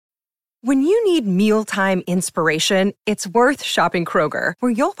When you need mealtime inspiration, it's worth shopping Kroger,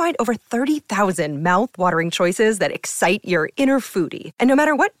 where you'll find over 30,000 mouth-watering choices that excite your inner foodie. And no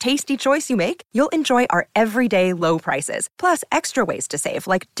matter what tasty choice you make, you'll enjoy our everyday low prices, plus extra ways to save,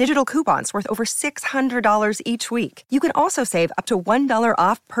 like digital coupons worth over $600 each week. You can also save up to $1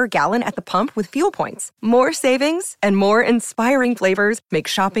 off per gallon at the pump with fuel points. More savings and more inspiring flavors make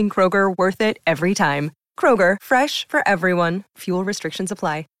shopping Kroger worth it every time. Kroger, fresh for everyone. Fuel restrictions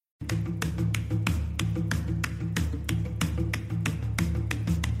apply.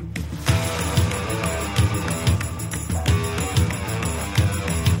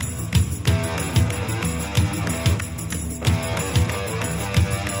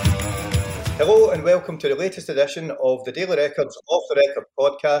 Hello and welcome to the latest edition of the Daily Record's Off the Record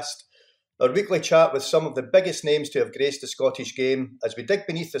podcast, our weekly chat with some of the biggest names to have graced the Scottish game as we dig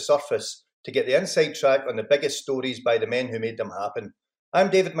beneath the surface to get the inside track on the biggest stories by the men who made them happen. I'm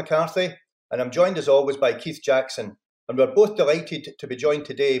David McCarthy and I'm joined as always by Keith Jackson, and we're both delighted to be joined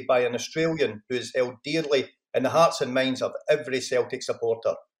today by an Australian who is held dearly in the hearts and minds of every Celtic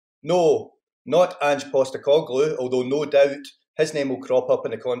supporter. No, not Ange Postecoglou, although no doubt his name will crop up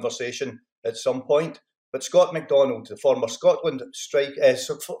in the conversation at some point, but Scott McDonald, the former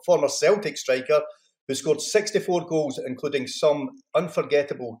Celtic striker, who scored 64 goals, including some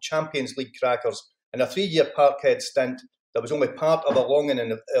unforgettable Champions League crackers in a 3-year Parkhead stint that was only part of a long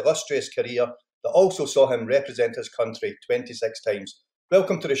and illustrious career that also saw him represent his country 26 times.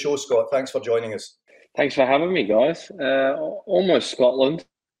 Welcome to the show, Scott. Thanks for joining us. Thanks for having me, guys. Almost Scotland,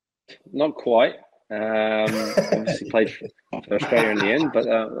 not quite. Obviously played for Australia in the end, but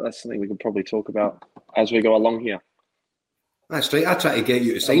that's something we can probably talk about as we go along here. That's right. I tried to get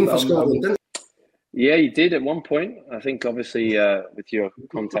you to sign for Scotland, didn't I? Yeah, you did at one point. I think obviously with your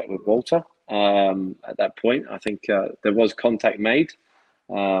contact with Walter at that point, I think there was contact made.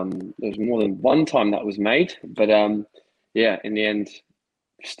 There was more than one time that was made, but in the end,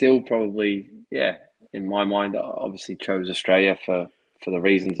 still probably, in my mind, I obviously chose Australia for the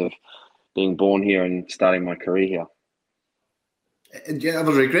reasons of being born here and starting my career here. And do you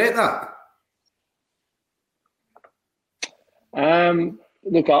ever regret that?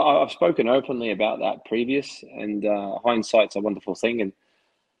 Look, I've spoken openly about that previous, and hindsight's a wonderful thing. And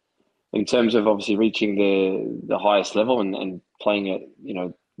in terms of obviously reaching the highest level and playing at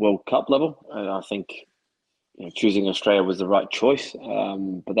World Cup level, I think choosing Australia was the right choice.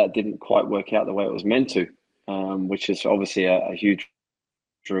 But that didn't quite work out the way it was meant to, which is obviously a huge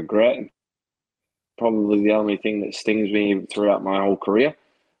regret. Probably the only thing that stings me throughout my whole career,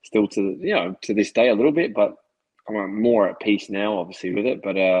 still to this day a little bit, but I'm more at peace now, obviously, with it.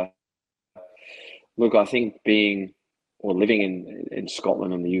 But look, I think being or living in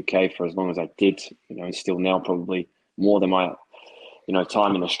Scotland and the UK for as long as I did, and still now probably more than my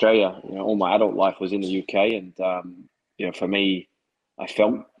time in Australia. All my adult life was in the UK, and for me, I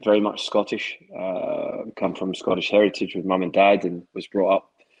felt very much Scottish. Come from Scottish heritage with mum and dad, and was brought up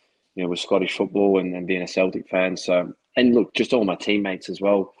with Scottish football and being a Celtic fan. So, and look, just all my teammates as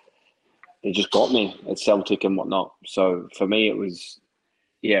well, they just got me at Celtic and whatnot. So for me, it was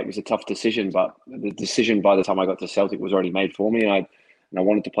a tough decision, but the decision by the time I got to Celtic was already made for me. And I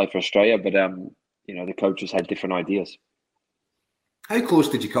wanted to play for Australia, but the coaches had different ideas. How close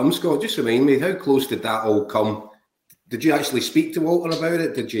did you come, Scott? Just remind me, how close did that all come? Did you actually speak to Walter about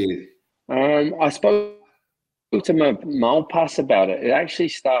it? Did you? I spoke to my Malpass about it. It actually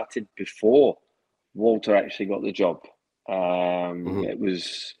started before Walter actually got the job. It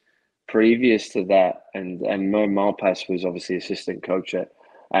was previous to that, and Mo Malpass was obviously assistant coach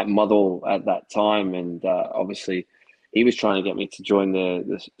at Motherwell at that time, and obviously he was trying to get me to join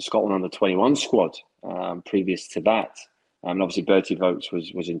the Scotland under 21 squad. Previous to that, and obviously Bertie Vogts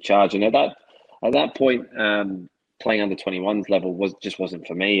was in charge, and at that point, playing under 21s level wasn't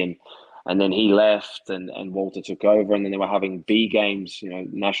for me, and then he left, and Walter took over, and then they were having B games,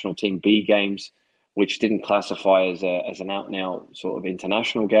 national team B games, which didn't classify as an out-and-out sort of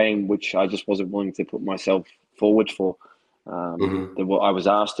international game, which I just wasn't willing to put myself forward for. I was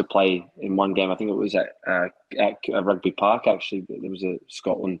asked to play in one game. I think it was at Rugby Park, actually. There was a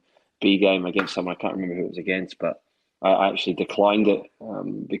Scotland B game against someone. I can't remember who it was against, but I actually declined it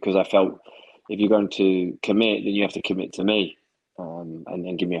because I felt if you're going to commit, then you have to commit to me and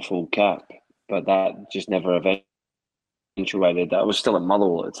then give me a full cap. But that just never eventuated. I was still at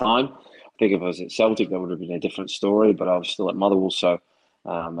Motherwell at the time. I think if I was at Celtic, that would have been a different story, but I was still at Motherwell. So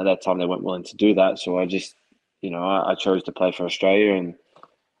at that time, they weren't willing to do that. So I just, I chose to play for Australia, and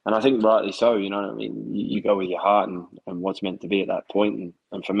I think rightly so. You go with your heart and what's meant to be at that point.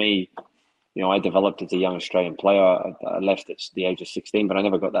 And for me, I developed as a young Australian player. I left at the age of 16, but I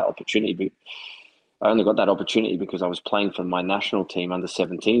never got that opportunity. I only got that opportunity because I was playing for my national team under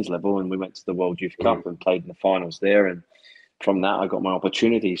 17s level, and we went to the World Youth Cup and played in the finals there. And from that, I got my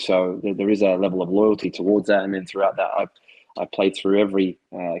opportunity. So there is a level of loyalty towards that. And then throughout that, I played through every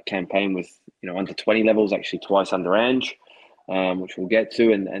campaign with, under 20 levels, actually twice under Ange, which we'll get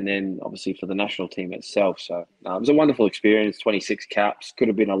to. And then obviously for the national team itself. So it was a wonderful experience, 26 caps, could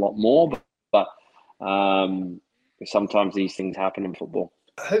have been a lot more, but sometimes these things happen in football.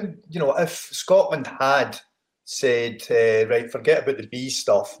 How, if Scotland had said, right, forget about the B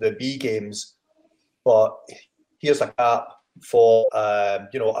stuff, the B games, but here's a cap for,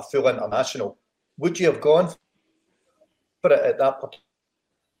 a full international, would you have gone for it at that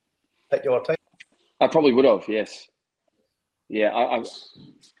particular time? I probably would have, yes. Yeah,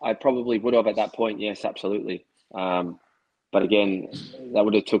 I probably would have at that point, yes, absolutely. But again, that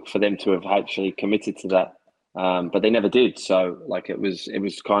would have took for them to have actually committed to that. But they never did. So it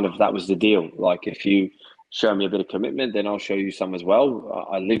was kind of, that was the deal. Like, if you show me a bit of commitment, then I'll show you some as well.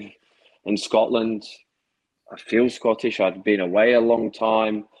 I live in Scotland. I feel Scottish. I'd been away a long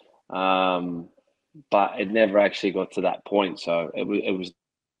time. But it never actually got to that point. So it was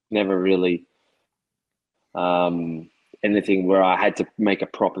never really anything where I had to make a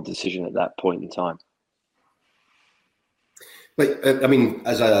proper decision at that point in time. But I mean,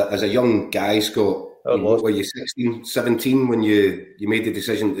 as a young guy, Scott, what were you, 16, 17 when you made the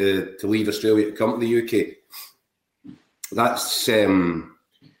decision to leave Australia to come to the UK? That's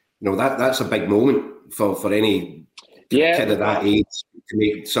that's a big moment for any kid at that age to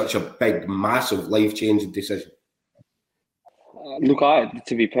make such a big, massive, life-changing decision. Look,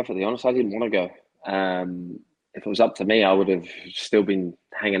 to be perfectly honest, I didn't want to go. If it was up to me, I would have still been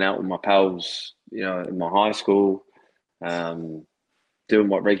hanging out with my pals, in my high school, doing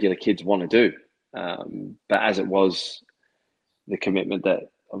what regular kids want to do. But as it was, the commitment that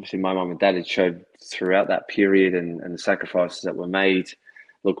obviously my mum and dad had showed throughout that period and the sacrifices that were made.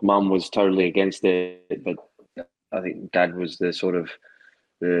 Look, mum was totally against it, but I think dad was the sort of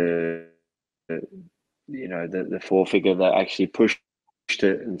the forefigure that actually pushed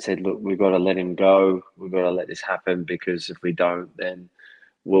it and said, look, we've got to let him go. We've got to let this happen, because if we don't, then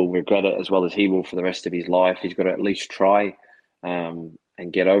we'll regret it as well as he will for the rest of his life. He's got to at least try and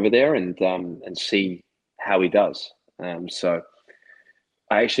get over there and see how he does. So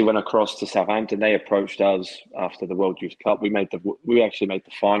I actually went across to Southampton. They approached us after the World Youth Cup. We actually made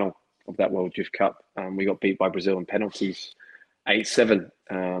the final of that World Youth Cup. We got beat by Brazil in penalties, 8-7.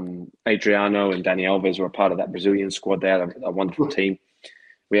 Adriano and Dani Alves were a part of that Brazilian squad. They had a wonderful team.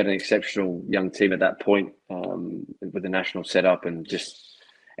 We had an exceptional young team at that point with the national setup, and just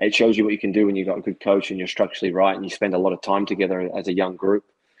it shows you what you can do when you've got a good coach and you're structurally right and you spend a lot of time together as a young group.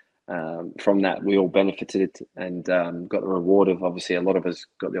 From that, we all benefited and got the reward of, obviously, a lot of us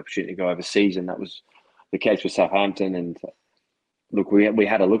got the opportunity to go overseas, and that was the case with Southampton. And look, we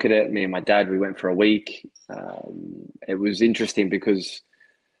had a look at it. Me and my dad, we went for a week. It was interesting because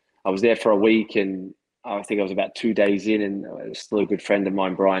I was there for a week, and I think I was about 2 days in, and still a good friend of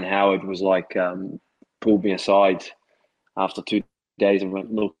mine, Brian Howard, was like, pulled me aside after 2 days and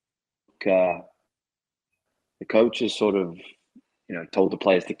went, look, the coach has sort of, told the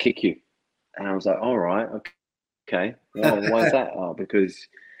players to kick you. And I was like, all right, okay. Oh, why is that? Oh, because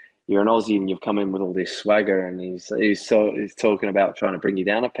you're an Aussie and you've come in with all this swagger, and he's talking about trying to bring you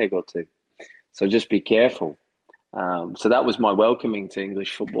down a peg or two. So just be careful. So that was my welcoming to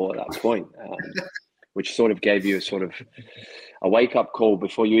English football at that point, which sort of gave you a wake-up call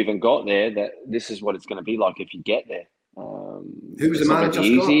before you even got there, that this is what it's going to be like if you get there. Who was the manager?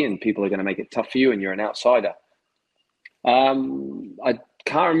 Easy, and people are going to make it tough for you, and you're an outsider. I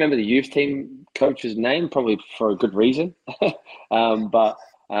can't remember the youth team coach's name, probably for a good reason. But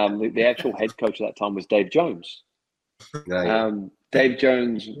the actual head coach at that time was Dave Jones. Right. Dave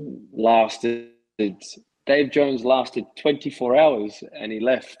Jones lasted 24 hours and he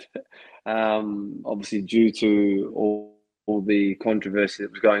left. Obviously, due to all the controversy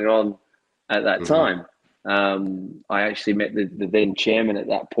that was going on at that time. I actually met the then chairman at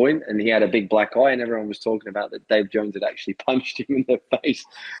that point, and he had a big black eye, and everyone was talking about that Dave Jones had actually punched him in the face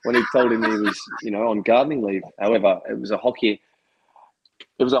when he told him he was, on gardening leave. However, it was a hockey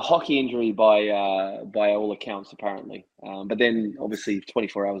injury by all accounts, apparently. But then, obviously,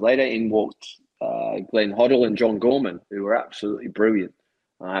 24 hours later, in walked Glenn Hoddle and John Gorman, who were absolutely brilliant,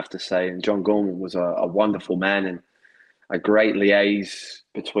 I have to say. And John Gorman was a wonderful man and a great liaise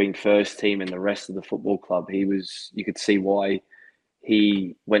between first team and the rest of the football club. You could see why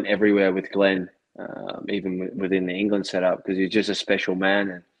he went everywhere with Glenn, even within the England setup, because he's just a special man.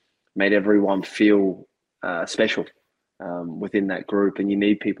 And made everyone feel special within that group. And you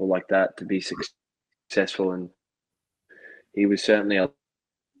need people like that to be successful. And he was certainly a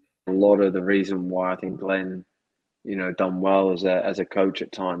lot of the reason why I think Glenn, done well as a coach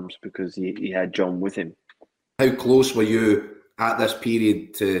at times, because he had John with him. How close were you at this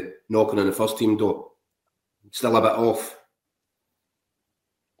period to knocking on the first team door? Still a bit off?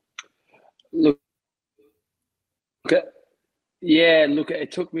 Look,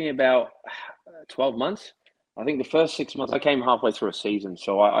 it took me about 12 months. I think the first 6 months, I came halfway through a season.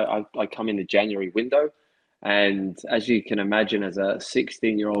 So I come in the January window. And as you can imagine, as a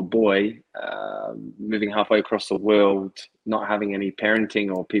 16-year-old boy, moving halfway across the world, not having any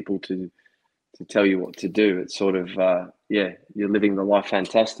parenting or people to tell you what to do, it's sort of, you're living the life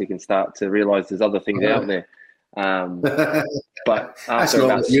fantastic and start to realize there's other things out there. But after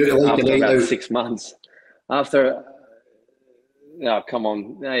about 6 months, come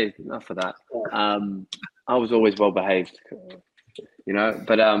on, hey, enough of that. I was always well behaved,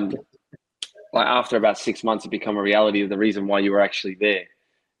 but like after about 6 months, it became a reality of the reason why you were actually there.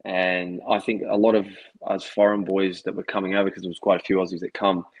 And I think a lot of us foreign boys that were coming over, because there was quite a few Aussies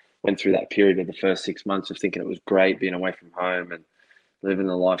that went through that period of the first 6 months of thinking it was great being away from home and living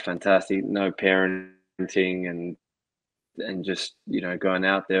the life fantastic, no parenting and just, going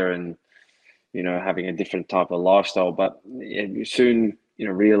out there and, having a different type of lifestyle. But you soon,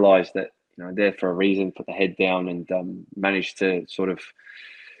 realized that, there for a reason, put the head down and managed to sort of,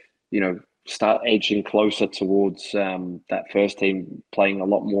 start edging closer towards that first team, playing a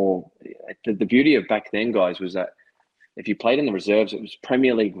lot more. The beauty of back then, guys, was that if you played in the reserves, it was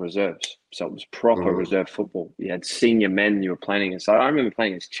Premier League reserves. So it was proper reserve football. You had senior men you were playing against. So I remember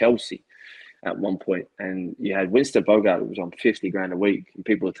playing against Chelsea at one point, and you had Winston Bogart, who was on 50 grand a week, and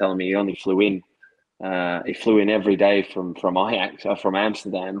people were telling me he only flew in. He flew in every day from Ajax or from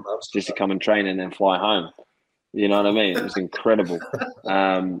Amsterdam just to come and train and then fly home. You know what I mean? It was incredible.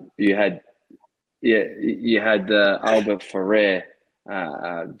 You had Albert Ferrer,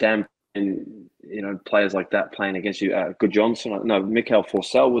 Dan, players like that playing against you. Good Johnson, Mikel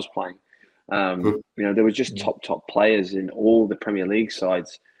Forsell was playing. There were just top players in all the Premier League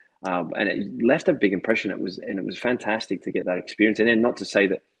sides, and it left a big impression. It was fantastic to get that experience. And then, not to say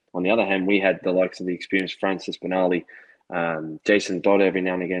that on the other hand, we had the likes of the experienced Francis Benali, Jason Dodd every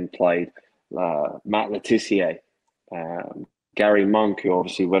now and again played, Matt Letitia, Gary Monk, who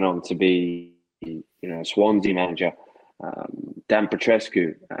obviously went on to be Swansea manager, Dan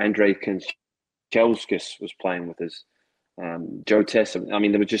Petrescu, Andrei Kanchelskis was playing with us, Joe Tessa. I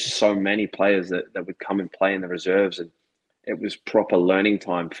mean, there were just so many players that would come and play in the reserves, and it was proper learning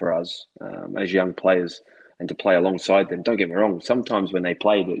time for us as young players, and to play alongside them. Don't get me wrong, sometimes when they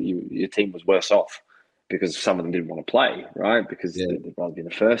played, your team was worse off because some of them didn't want to play, right? Because they'd rather be in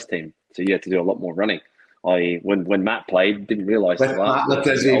the first team. So you had to do a lot more running. When Matt played, didn't realise that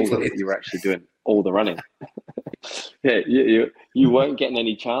you were actually doing all the running. You weren't getting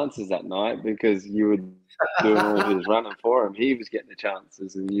any chances that night because you were doing all his running for him. He was getting the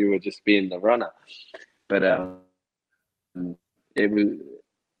chances, and you were just being the runner. But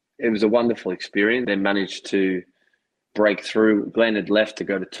it was a wonderful experience. They managed to break through. Glenn had left to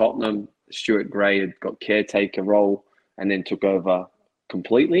go to Tottenham. Stuart Gray had got caretaker role and then took over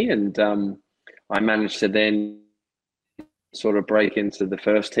completely. And I managed to then sort of break into the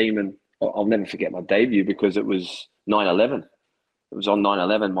first team. And I'll never forget my debut because it was 9/11. It was on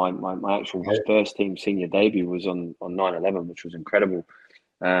 9/11. My actual first team senior debut was on 9/11, which was incredible.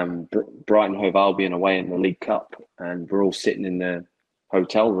 Brighton Hove Albion away in the League Cup, and we're all sitting in the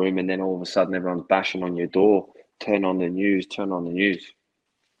hotel room, and then all of a sudden everyone's bashing on your door, turn on the news.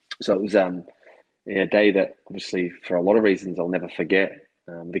 So it was a day that obviously for a lot of reasons I'll never forget.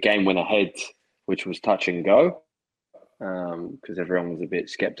 The game went ahead, which was touch and go, because everyone was a bit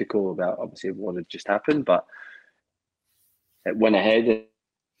skeptical about obviously what had just happened, but it went ahead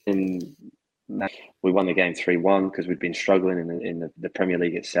and we won the game 3-1 because we'd been struggling in the Premier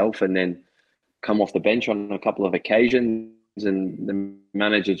League itself, and then come off the bench on a couple of occasions, and the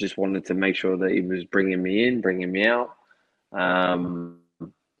manager just wanted to make sure that he was bringing me in, bringing me out.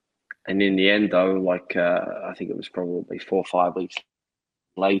 And in the end, though, I think it was probably 4 or 5 weeks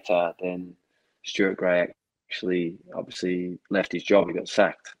later, then Stuart Gray actually obviously left his job. He got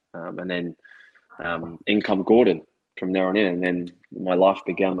sacked. And then in come Gordon from there on in. And then my life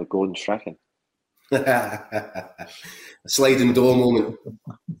began with Gordon Strachan. A sliding door moment.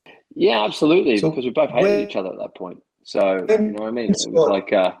 Yeah, absolutely. So because we both hated each other at that point. So, you know what I mean? It was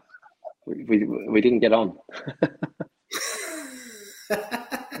like we didn't get on.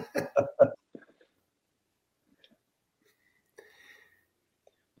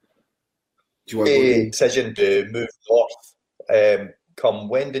 Do you want to decision to move north come?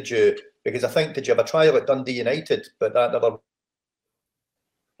 When did you? Because I think, did you have a trial at Dundee United, but that never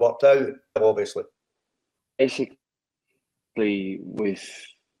worked out, obviously. Basically, with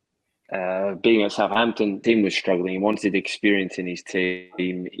being at Southampton, the team was struggling. He wanted experience in his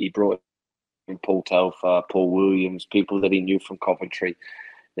team. He brought in Paul Telfer, Paul Williams, people that he knew from Coventry.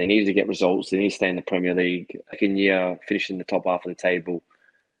 They needed to get results. They needed to stay in the Premier League. Second year, finishing the top half of the table.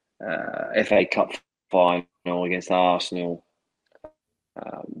 FA Cup final against Arsenal.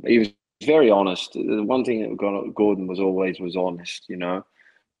 He was very honest. The one thing that Gordon was honest, you know.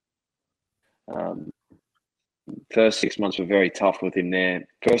 First 6 months were very tough with him there.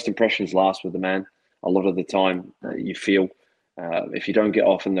 First impressions last with the man. A lot of the time, you feel if you don't get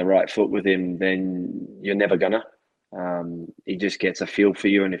off on the right foot with him, then you're never gonna. He just gets a feel for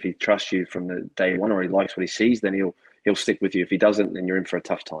you, and if he trusts you from the day one, or he likes what he sees, then he'll stick with you. If he doesn't, then you're in for a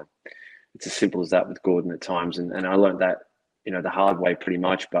tough time. It's as simple as that with Gordon at times, and I learned that, you know, the hard way pretty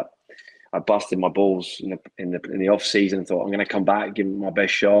much. But I busted my balls in the off season and thought, I'm going to come back, give him my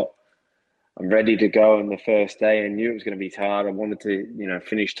best shot. I'm ready to go on the first day. I knew it was going to be hard. I wanted to, you know,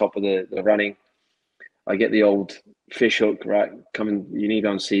 finish top of the running. I get the old fish hook, right? You need to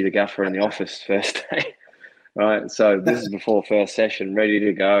go and see the gaffer in the office first day, right? So this is before first session, ready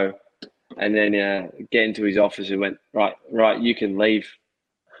to go. And then get into his office and went, right, you can leave.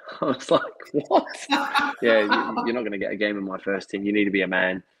 I was like, what? Yeah, you're not going to get a game in my first team. You need to be a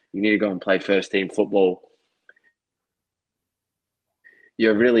man. You need to go and play first team football.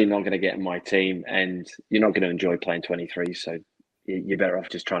 You're really not going to get in my team, and you're not going to enjoy playing 23. So you're better off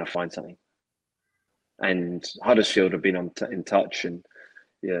just trying to find something. And Huddersfield have been in touch, and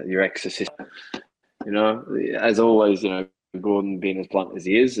your ex-assistant, you know, as always, you know, Gordon being as blunt as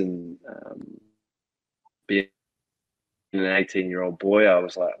he is, and being an 18-year-old boy, I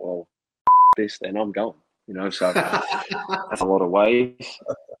was like, well, this, then I'm going, you know. So that's a lot of ways.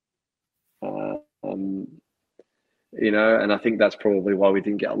 You know, and I think that's probably why we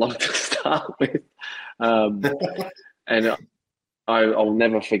didn't get along to start with. And I'll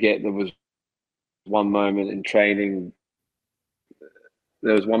never forget, there was one moment in training.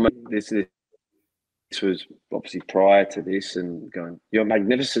 There was one moment, this was obviously prior to this, and going, you're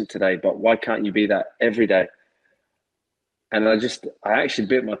magnificent today, but why can't you be that every day? And I actually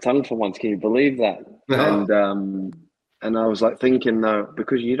bit my tongue for once. Can you believe that? And I was like thinking, no,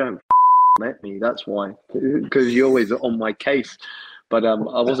 because you don't met me, that's why, because you're always on my case. But I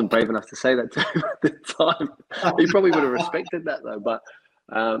wasn't brave enough to say that to him at the time. He probably would have respected that though. But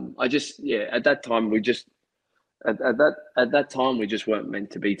at that time we just weren't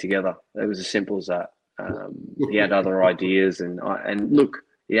meant to be together. It was as simple as that. He had other ideas, and look,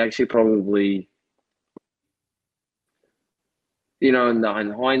 he actually probably, you know, in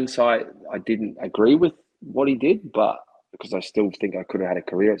hindsight, I didn't agree with what he did, but because I still think I could have had a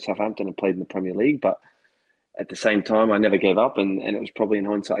career at Southampton and played in the Premier League. But at the same time, I never gave up, and it was probably in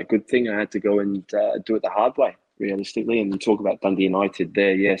hindsight a good thing. I had to go and do it the hard way, realistically. And talk about Dundee United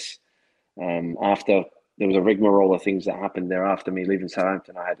there, yes. After there was a rigmarole of things that happened there after me leaving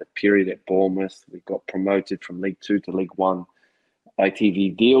Southampton, I had a period at Bournemouth. We got promoted from League 2 to League 1.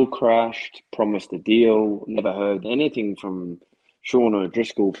 ITV deal crashed, promised a deal, never heard anything from Sean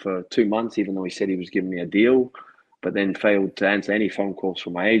O'Driscoll for 2 months, even though he said he was giving me a deal, but then failed to answer any phone calls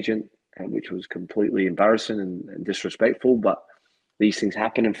from my agent, which was completely embarrassing and disrespectful. But these things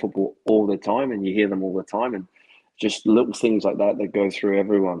happen in football all the time, and you hear them all the time, and just little things like that go through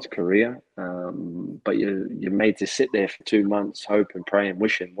everyone's career. But you're made to sit there for 2 months, hope and pray and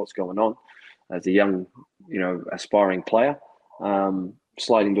wishing what's going on as a young, you know, aspiring player.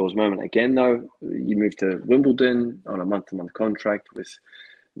 Sliding doors moment again, though. You move to Wimbledon on a month-to-month contract with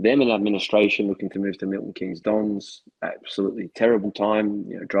them in administration, looking to move to Milton Keynes Dons. Absolutely terrible time,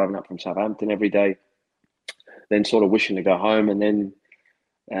 you know, driving up from Southampton every day. Then sort of wishing to go home, and then,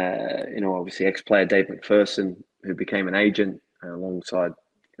 you know, obviously ex-player Dave McPherson, who became an agent alongside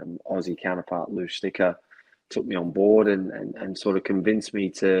Aussie counterpart Lou Sticker, took me on board and sort of convinced me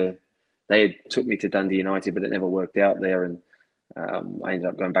to. They took me to Dundee United, but it never worked out there, and I ended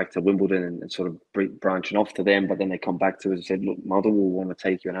up going back to Wimbledon and sort of branching off to them. But then they come back to us and said, look, Mother will want to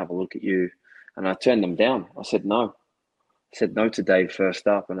take you and have a look at you. And I turned them down. I said no. I said no to Dave first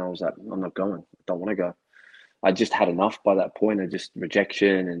up, and I was like, I'm not going. I don't want to go. I just had enough by that point of just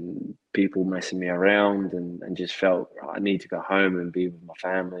rejection and people messing me around, and just felt I need to go home and be with my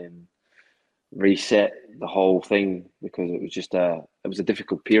family and reset the whole thing, because it was just it was a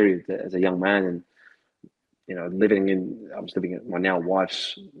difficult period as a young man. And you know, I was living at my now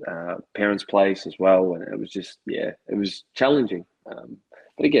wife's parents' place as well, and it was just, it was challenging.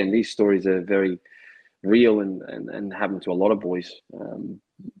 But But again, these stories are very real and happen to a lot of boys.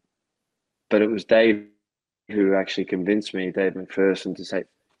 But it was Dave who actually convinced me, Dave McPherson, to say,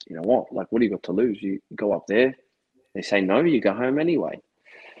 you know what, like, what do you got to lose? You go up there, they say no, you go home anyway.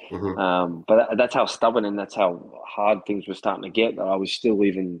 But that's how stubborn and that's how hard things were starting to get, that I was still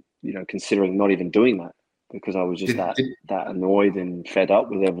even, considering not even doing that, because I was just that annoyed and fed up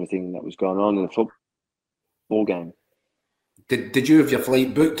with everything that was going on in the football game. Did you have your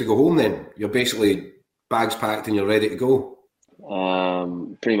flight booked to go home then? You're basically bags packed and you're ready to go?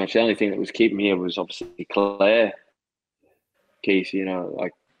 Pretty much the only thing that was keeping me here was obviously Claire Keith,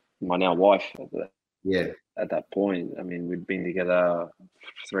 like my now wife at that point. I mean, we'd been together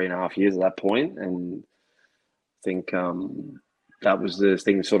 3.5 years at that point, and I think that was the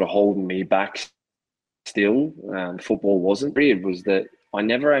thing sort of holding me back still. Football wasn't. Weird was that I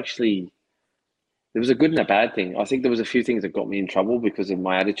never actually, there was a good and a bad thing. I think there was a few things that got me in trouble because of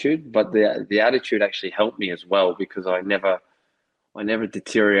my attitude, but the attitude actually helped me as well, because I never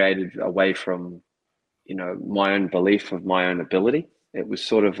deteriorated away from, my own belief of my own ability. It was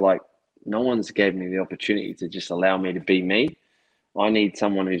sort of like, no one's gave me the opportunity to just allow me to be me. I need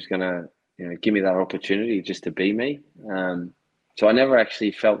someone who's going to, give me that opportunity just to be me. So I never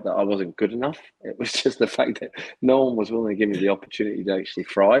actually felt that I wasn't good enough. It was just the fact that no one was willing to give me the opportunity to actually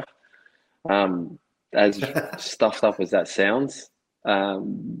thrive. As stuffed up as that sounds.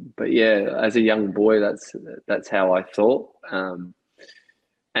 But yeah, as a young boy, that's how I thought. And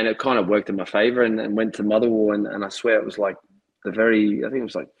it kind of worked in my favor, and went to Motherwell, and I swear it was like I think it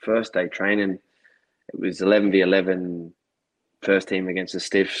was like first day training. It was 11v11 first team against the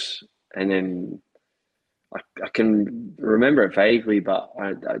Stiffs. And then I can remember it vaguely, but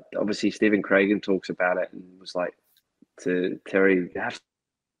I obviously Stephen Craigan talks about it and was like to Terry, you have to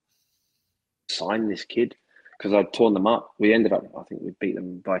sign this kid, because I'd torn them up. We ended up, I think we beat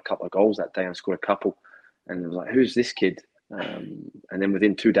them by a couple of goals that day and scored a couple. And it was like, who's this kid? And then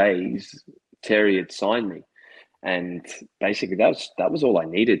within 2 days, Terry had signed me. And basically that was all I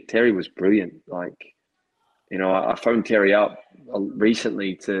needed. Terry was brilliant. Like, I phoned Terry up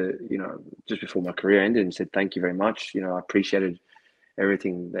recently to, just before my career ended, and said, thank you very much. I appreciated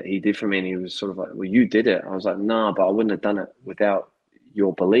everything that he did for me. And he was sort of like, well, you did it. I was like, no, but I wouldn't have done it without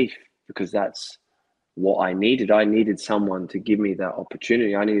your belief, because that's what I needed. I needed someone to give me that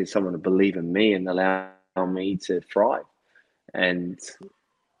opportunity. I needed someone to believe in me and allow me to thrive. And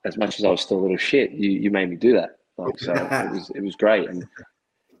as much as I was still a little shit, you made me do that. Like, so it was great. And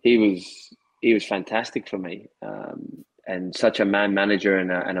he was fantastic for me, and such a man manager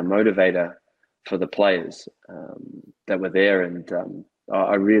and a motivator for the players that were there. And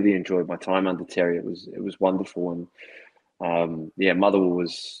I really enjoyed my time under Terry. It was wonderful. And Motherwell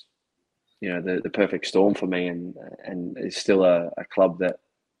was, the perfect storm for me, and it's still a club that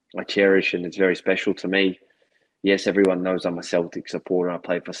I cherish, and it's very special to me. Yes, everyone knows I'm a Celtic supporter. I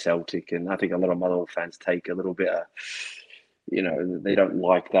play for Celtic, and I think a lot of Motherwell fans take a little bit of, they don't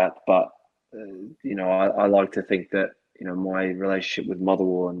like that. But, I like to think that, my relationship with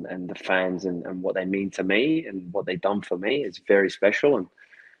Motherwell and the fans and what they mean to me and what they've done for me is very special. And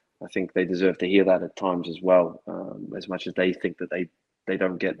I think they deserve to hear that at times as well, as much as they think that they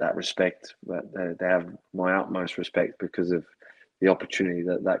don't get that respect. But they have my utmost respect because of the opportunity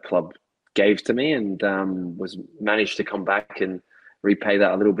that club gave to me, and was managed to come back and repay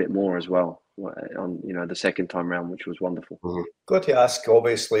that a little bit more as well on the second time round, which was wonderful. Got to ask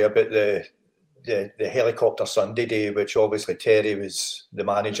obviously about the helicopter Sunday day, which obviously Terry was the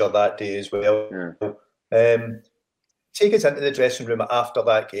manager that day as well. Take us into the dressing room after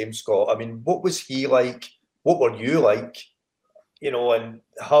that game, Scott. I mean, what was he like? What were you like? And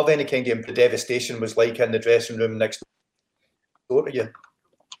have any kind of devastation was like in the dressing room next door to you?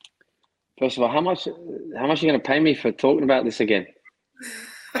 First of all, how much are you going to pay me for talking about this again?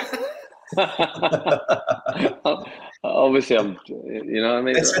 Obviously, I'm. What I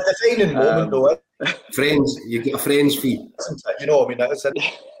mean, it's a defining moment, though. Friends, you get a friend's fee. That's it.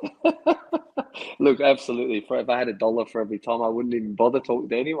 Look, absolutely. If I had $1 for every time, I wouldn't even bother talking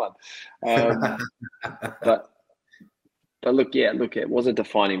to anyone. But look, it was a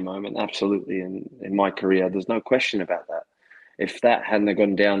defining moment, absolutely, in my career. There's no question about that. If that hadn't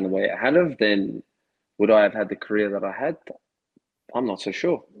gone down the way it had have, then would I have had the career that I had? I'm not so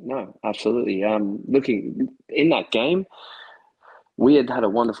sure. No, absolutely. Looking in that game, we had a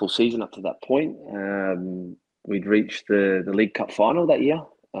wonderful season up to that point. We'd reached the League Cup final that year.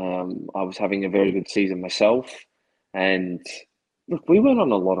 I was having a very good season myself. And look, we went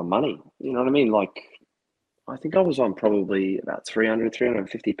on a lot of money. You know what I mean? Like, I think I was on probably about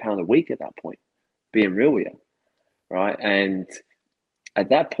 £350 a week at that point, being real with you. Right. And at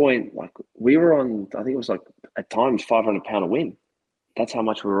that point, like we were on, I think it was like at times £500 a win. That's how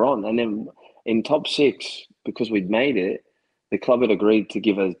much we were on. And then in top six, because we'd made it, the club had agreed to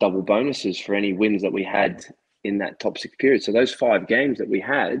give us double bonuses for any wins that we had in that top six period. So those 5 games that we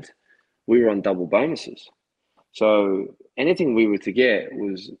had, we were on double bonuses. So anything we were to get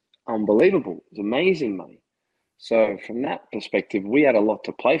was unbelievable. It was amazing money. So from that perspective, we had a lot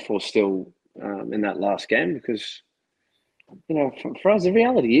to play for still in that last game because, you know, for us, the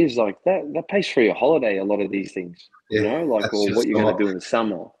reality is like that pays for your holiday, a lot of these things, you know, like, or what you're going to do in the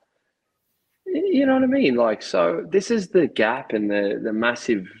summer. You know what I mean? Like, so this is the gap and the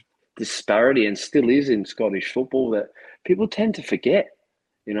massive disparity, and still is in Scottish football, that people tend to forget,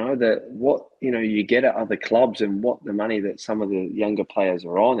 you know, that what, you know, you get at other clubs and what the money that some of the younger players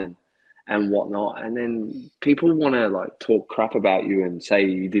are on and whatnot. And then people want to like talk crap about you and say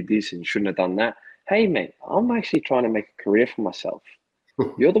you did this and shouldn't have done that. Hey, mate, I'm actually trying to make a career for myself.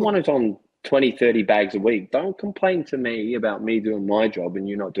 You're the one who's on 20, 30 bags a week. Don't complain to me about me doing my job and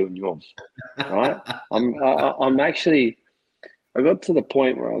you're not doing yours, right? I'm actually, I got to the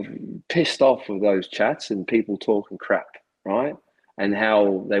point where I was pissed off with those chats and people talking crap, right? And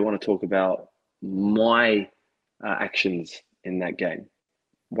how they want to talk about my actions in that game.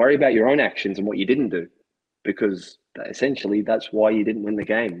 Worry about your own actions and what you didn't do, because essentially that's why you didn't win the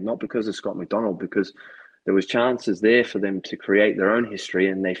game, not because of Scott McDonald, because there was chances there for them to create their own history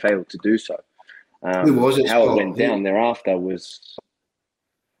and they failed to do so. Who was it, how Scott? it went down thereafter was.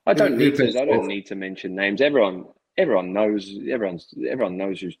 I don't need to mention names. Everyone knows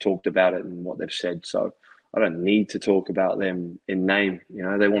who's talked about it and what they've said. So I don't need to talk about them in name. You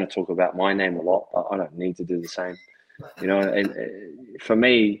know, they want to talk about my name a lot, but I don't need to do the same. You know, and for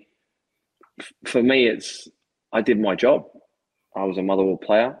me, it's I did my job. I was a Motherwell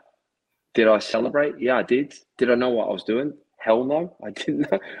player. Did I celebrate? Yeah, I did. Did I know what I was doing? Hell no, I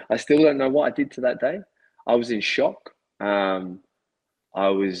didn't know. I still don't know what I did to that day. I was in shock. I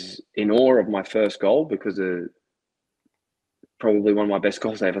was in awe of my first goal because of probably one of my best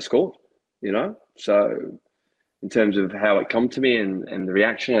goals I ever scored, you know? So in terms of how it come to me and the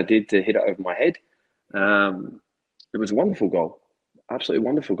reaction I did to hit it over my head, it was a wonderful goal. Absolutely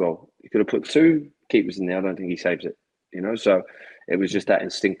wonderful goal. You could have put 2 keepers in there. I don't think he saves it, you know? So it was just that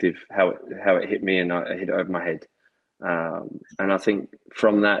instinctive how it hit me and I hit it over my head. And I think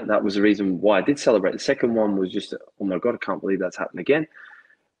from that was the reason why I did celebrate. The second one was just, oh my God, I can't believe that's happened again.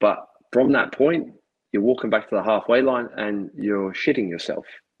 But from that point, you're walking back to the halfway line and you're shitting yourself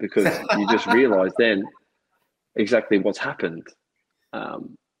because you just realize then exactly what's happened.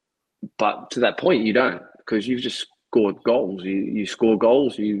 But to that point, you don't, because you've just scored goals. You score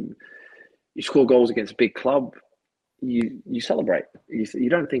goals. You score goals against a big club. You celebrate. You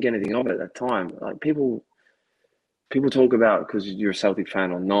don't think anything of it at that time. Like people talk about because you're a Celtic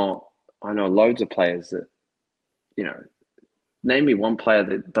fan or not. I know loads of players that, you know, name me one player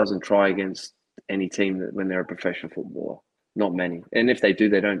that doesn't try against any team that when they're a professional footballer. Not many. And if they do,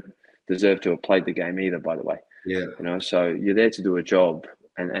 they don't deserve to have played the game either, by the way. Yeah. You know, so you're there to do a job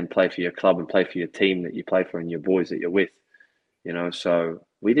and play for your club and play for your team that you play for and your boys that you're with. You know, so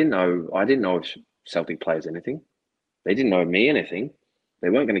I didn't know if Celtic players anything. They didn't know me anything. They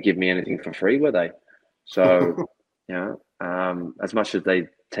weren't going to give me anything for free, were they? So, you know, as much as they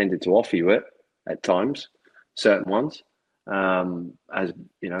tended to offer you it at times, certain ones, as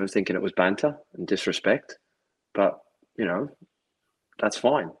you know, thinking it was banter and disrespect, but you know, that's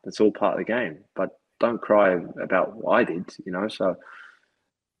fine. That's all part of the game. But don't cry about what I did. You know, so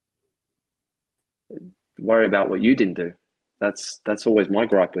worry about what you didn't do. That's always my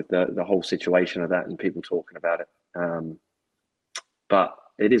gripe with the whole situation of that and people talking about it. But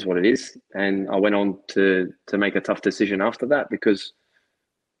it is what it is, and I went on to make a tough decision after that because.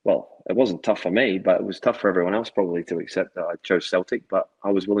 Well, it wasn't tough for me, but it was tough for everyone else probably to accept that I chose Celtic. But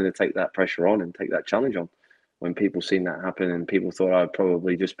I was willing to take that pressure on and take that challenge on when people seen that happen and people thought I'd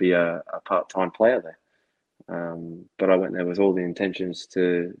probably just be a part-time player there. But I went there with all the intentions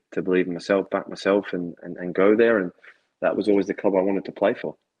to believe in myself, back myself and go there. And that was always the club I wanted to play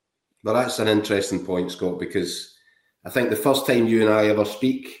for. Well, that's an interesting point, Scott, because I think the first time you and I ever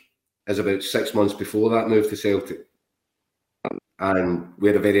speak is about 6 months before that move to Celtic. And we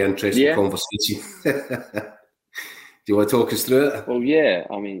had a very interesting conversation. Do you want to talk us through it? Well, yeah.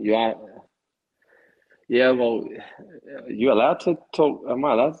 I mean, you are. Yeah, well, you allowed to talk? Am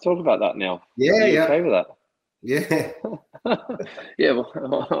I allowed to talk about that now? Yeah, are you okay with that? Yeah.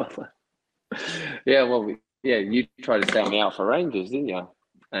 Yeah. Well, you tried to sell me out for Rangers, didn't you?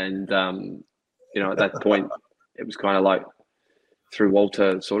 And you know, at that point, it was kind of like through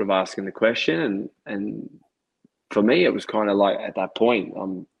Walter sort of asking the question and for me, it was kind of like at that point,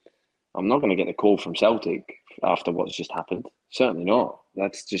 I'm not going to get a call from Celtic after what's just happened. Certainly not.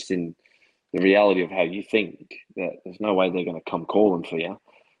 That's just in the reality of how you think, that there's no way they're going to come calling for you.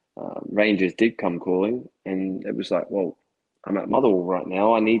 Rangers did come calling, and it was like, well, I'm at Motherwell right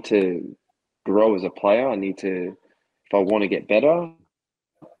now. I need to grow as a player. I need to, if I want to get better,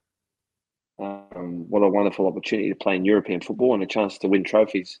 what a wonderful opportunity to play in European football and a chance to win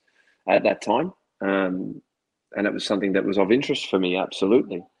trophies at that time. And it was something that was of interest for me,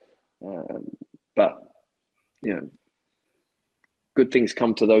 absolutely. But, you know, good things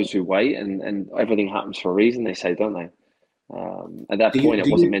come to those who wait, and everything happens for a reason, they say, don't they? At that point,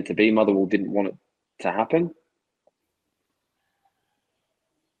 it wasn't meant to be. Motherwell didn't want it to happen.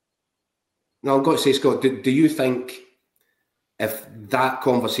 Now, I've got to say, Scott, do you think if that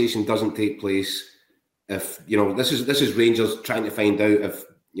conversation doesn't take place, if, you know, this is Rangers trying to find out if,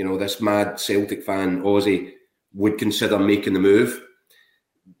 you know, this mad Celtic fan, Aussie, would consider making the move?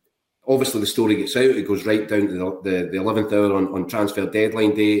 Obviously, the story gets out. It goes right down to the 11th hour on transfer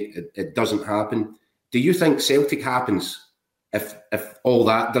deadline day. It doesn't happen. Do you think Celtic happens if all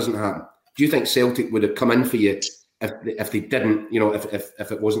that doesn't happen? Do you think Celtic would have come in for you if they didn't, you know,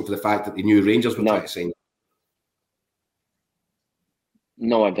 if it wasn't for the fact that they knew Rangers would try to sign?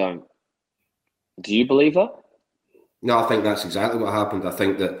 No, I don't. Do you believe that? No, I think that's exactly what happened. I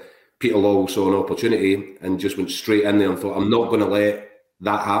think that Peter Lawwell saw an opportunity and just went straight in there and thought, I'm not going to let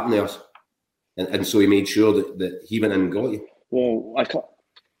that happen to us. And so he made sure that he went in and got you.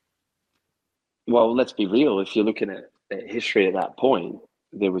 Well, let's be real. If you're looking at history at that point,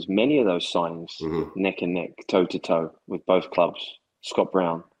 there was many of those signings, neck and neck, toe to toe with both clubs. Scott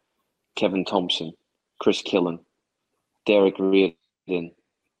Brown, Kevin Thompson, Chris Killen, Derek Reardon,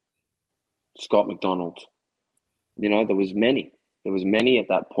 Scott McDonald. You know, there was many at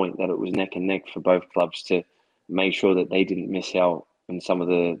that point that it was neck and neck for both clubs to make sure that they didn't miss out on some of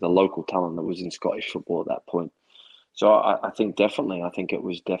the local talent that was in Scottish football at that point. So I think it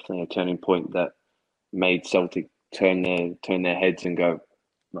was definitely a turning point that made Celtic turn their heads and go,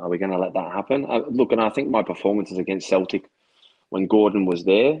 are we going to let that happen? Look, and I think my performances against Celtic when Gordon was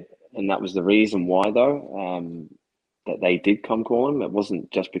there, and that was the reason why, though, that they did come calling. It wasn't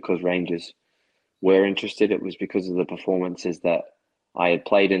just because Rangers were interested. It was because of the performances that I had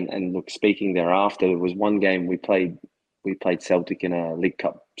played. And look, speaking thereafter, there was one game we played Celtic in a League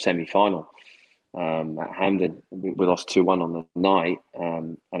Cup semi-final at Hampden. We lost 2-1 on the night.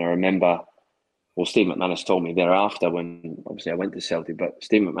 And I remember, well, Steve McManus told me thereafter, when obviously I went to Celtic, but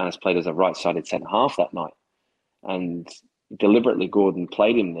Steve McManus played as a right-sided centre-half that night. And deliberately Gordon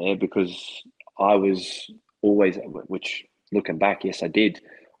played him there because I was always, which looking back, yes, I did,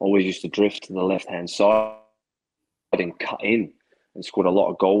 always used to drift to the left-hand side and cut in and scored a lot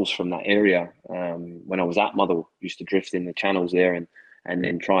of goals from that area. When I was at Motherwell, used to drift in the channels there and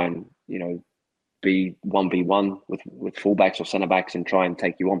then try and, you know, be 1v1 with fullbacks or centre-backs and try and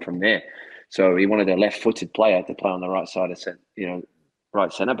take you on from there. So he wanted a left-footed player to play on the right side of,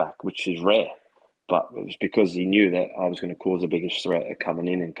 right centre-back, which is rare. But it was because he knew that I was going to cause the biggest threat of coming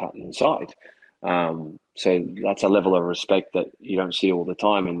in and cutting inside. So that's a level of respect that you don't see all the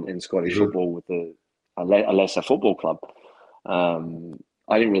time in Scottish football with a lesser football club.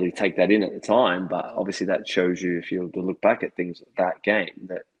 I didn't really take that in at the time, but obviously that shows you, if you were to look back at things at that game,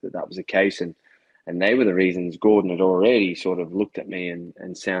 that was the case. And they were the reasons. Gordon had already sort of looked at me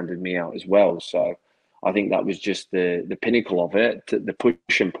and sounded me out as well. So I think that was just the pinnacle of it. The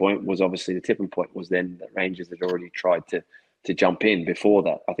pushing point was obviously, the tipping point was then that Rangers had already tried to jump in before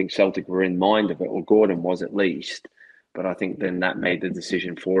that. I think Celtic were in mind of it, or Gordon was at least. But I think then that made the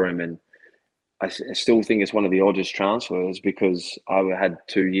decision for him. And I still think it's one of the oddest transfers because I had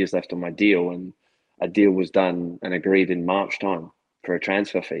 2 years left on my deal, and a deal was done and agreed in March time for a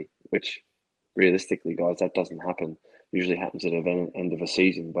transfer fee, which realistically, guys, that doesn't happen. Usually happens at the end of a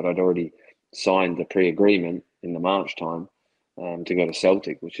season. But I'd already signed the pre-agreement in the March time to go to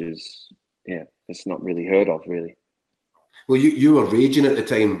Celtic, which is, it's not really heard of, really. Well, you were raging at the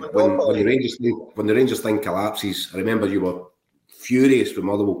time when the Rangers thing collapses. I remember you were furious with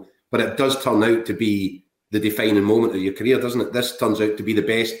Motherwell, but it does turn out to be the defining moment of your career, doesn't it? This turns out to be the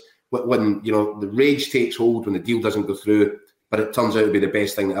best when the rage takes hold when the deal doesn't go through, but it turns out to be the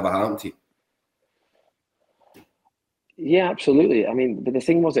best thing that ever happened to you. Yeah, absolutely. I mean, but the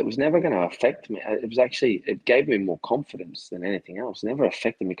thing was, it was never going to affect me. It gave me more confidence than anything else. It never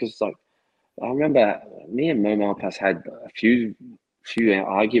affected me because it's like, I remember me and Mo Malpass had a few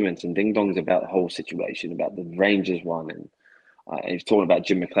arguments and ding-dongs about the whole situation, about the Rangers one. And he was talking about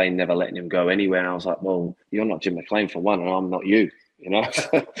Jim McLean never letting him go anywhere. And I was like, well, you're not Jim McLean for one, and I'm not you. you know. So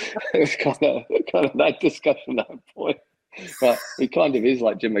it was kind of that discussion at that point. But he kind of is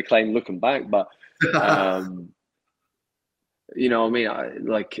like Jim McLean looking back. But you know, I mean, I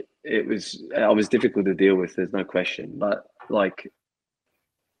was difficult to deal with. There's no question. But like,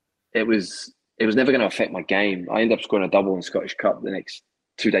 it was never going to affect my game. I ended up scoring a double in Scottish Cup the next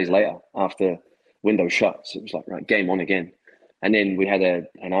 2 days later after window shut. So it was like, right, game on again. And then we had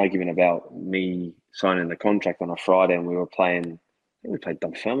an argument about me signing the contract on a Friday, and we played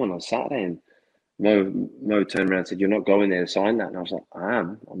Dunfermline on Saturday, and Mo turned around and said, "You're not going there to sign that." And I was like,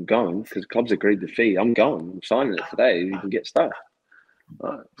 I'm going because the club's agreed the fee. I'm going. I'm signing it today. You can get stuff.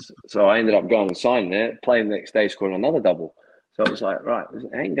 So I ended up going and signing it, playing the next day, scoring another double. So it was like, right,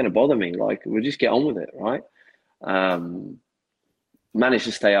 it ain't going to bother me. Like, we'll just get on with it, right? Managed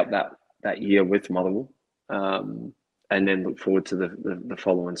to stay up that year with Motherwell. And then look forward to the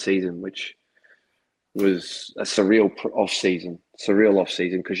following season, which was a surreal off season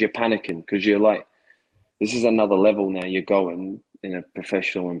because you're panicking, because you're like, this is another level now. You're going in a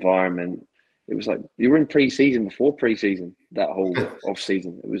professional environment. It was like you were in pre-season before pre-season, that whole off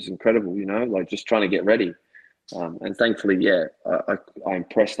season. It was incredible, you know, like just trying to get ready. And thankfully, yeah, I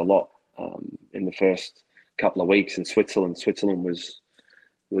impressed a lot in the first couple of weeks in Switzerland. Switzerland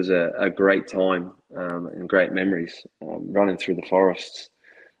was a great time and great memories, running through the forests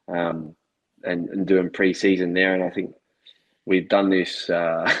and doing pre-season there. And I think we've done this.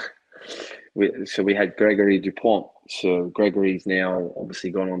 We had Gregory Dupont. So Gregory's now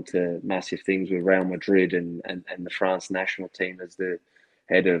obviously gone on to massive things with Real Madrid and the France national team as the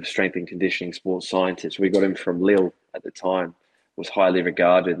head of strength and conditioning sports scientist. We got him from Lille at the time, was highly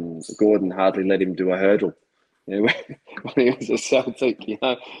regarded, and Gordon hardly let him do a hurdle. You know, when he was a Celtic, you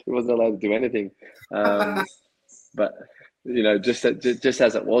know, he wasn't allowed to do anything. But you know, just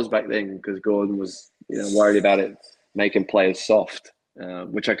as it was back then, because Gordon was, you know, worried about it making players soft,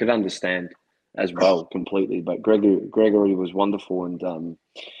 which I could understand as well completely. But Gregory was wonderful, and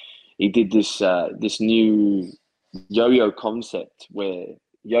he did this new yo-yo concept where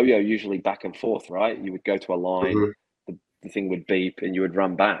yo-yo usually back and forth, right? You would go to a line, the thing would beep, and you would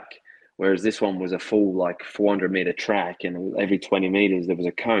run back. Whereas this one was a full 400-meter track, and every 20 meters there was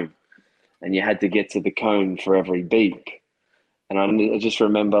a cone, and you had to get to the cone for every beep. And I just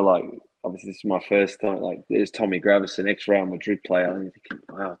remember, obviously this is my first time. There's Tommy Gravison, ex-Real Madrid player. And you're thinking,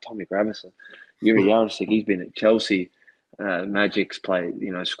 wow, Tommy Gravison, Yuri Jarosik, he's been at Chelsea. Magic's played,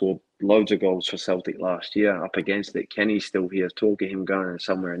 you know, scored loads of goals for Celtic last year. Up against it, Kenny's still here. Talk of him going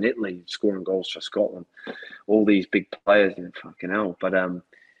somewhere in Italy, scoring goals for Scotland. All these big players, and fucking hell. But I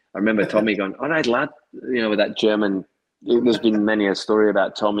remember Tommy going, "All right, lad," you know, with that German. There's been many a story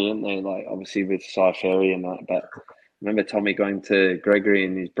about Tommy, isn't there? Obviously with Cy Ferry and that. But I remember Tommy going to Gregory,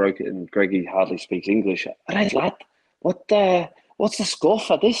 and he's broken, and Gregory hardly speaks English. "All right, lad, what's the score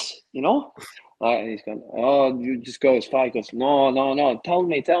for this? You know?" And he's going, "Oh, you just go as far." He goes, No, tell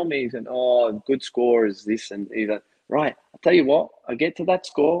me. He's going, "Oh, good score is this," and he's like, "Right, I'll tell you what. I get to that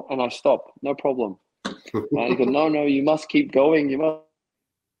score and I stop. No problem." And he goes, No, you must keep going. You must.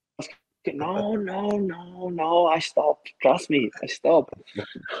 No, I stopped. Trust me, I stopped.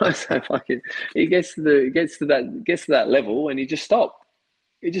 So fucking, he gets to that level, and he just stopped.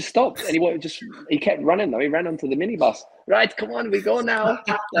 And he kept running though. He ran onto the minibus. Right, come on, we go now.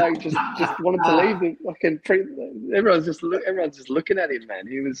 Just wanted to leave. The fucking everyone's just looking at him, man.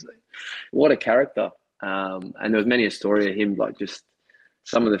 He was, what a character. And there was many a story of him, just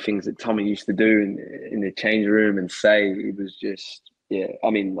some of the things that Tommy used to do in the change room and say. He was just, yeah.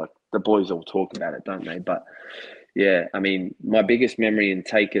 I mean, the boys all talk about it, don't they? But yeah, I mean, my biggest memory and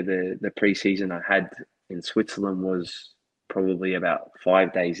take of the pre-season I had in Switzerland was probably about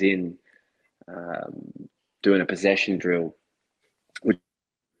 5 days in, doing a possession drill, which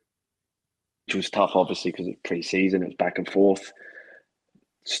was tough, obviously, because it's pre-season. It was back and forth,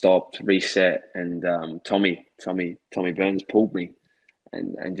 stopped, reset, and Tommy Burns pulled me,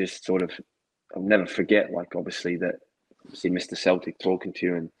 and just sort of, I'll never forget, obviously Mr. Celtic talking to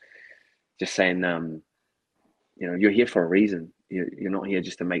you and just saying, you know, you're here for a reason. You're not here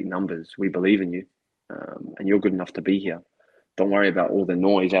just to make numbers. We believe in you, and you're good enough to be here. Don't worry about all the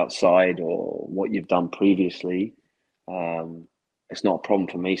noise outside or what you've done previously. It's not a problem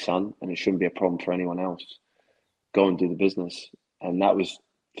for me, son, and it shouldn't be a problem for anyone else. Go and do the business. And that was,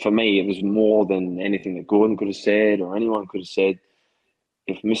 for me, it was more than anything that Gordon could have said or anyone could have said.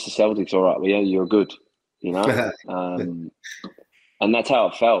 If Mr. Celtic's all right with you, you're good, you know? And that's how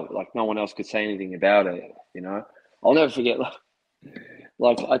it felt. No one else could say anything about it, you know? I'll never forget,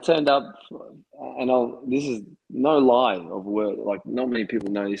 I turned up, and this is no lie of word. Not many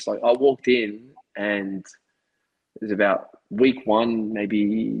people know this. I walked in, and there's about week one,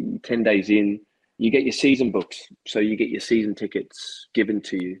 maybe 10 days in, you get your season books. So you get your season tickets given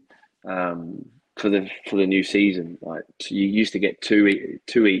to you for the new season. Like, so you used to get two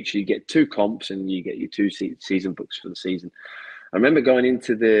each. You get 2 comps and you get your 2 season books for the season. I remember going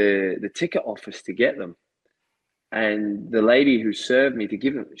into the ticket office to get them, and the lady who served me to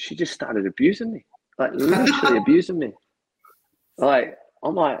give them, she just started abusing me, like literally abusing me. Like,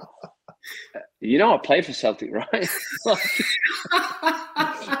 I'm like, I play for Celtic, right?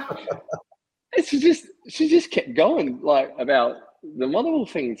 She just kept going, like, about the Motherwell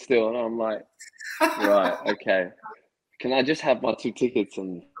thing still, and I'm like, right, okay, can I just have my 2 tickets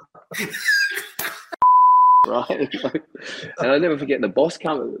and right? And I never forget the boss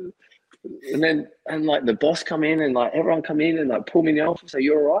come, and like the boss come in and like everyone come in and like pull me in the office and say,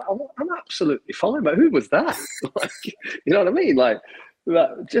 "You're all right?" I'm absolutely fine, but who was that? Like, you know what I mean? Like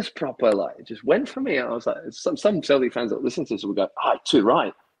just proper, like, it just went for me. I was like, some Celtic fans that listen to this will go, "Oh, too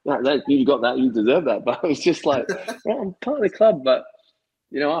right. You got that. You deserve that." But I was just like, well, I'm part of the club. But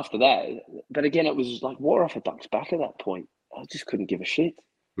after that, but again, it was like water off a duck's back at that point. I just couldn't give a shit.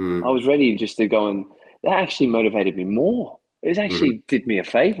 I was ready just to go, and that actually motivated me more. It actually did me a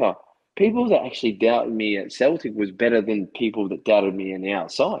favour. People that actually doubted me at Celtic was better than people that doubted me on the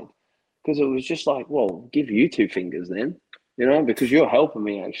outside, because it was just like, well, give you 2 fingers then, because you're helping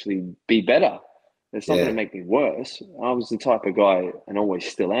me actually be better. It's not going to make me worse. I was the type of guy, and always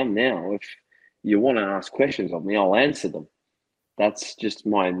still am now, if you want to ask questions of me, I'll answer them. That's just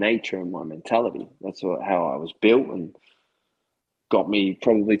my nature and my mentality. That's how I was built, and got me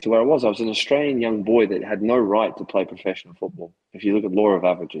probably to where I was. I was an Australian young boy that had no right to play professional football, if you look at law of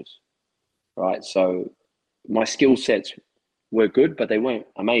averages, right? So my skill sets were good, but they weren't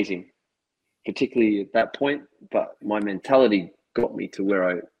amazing, particularly at that point. But my mentality got me to where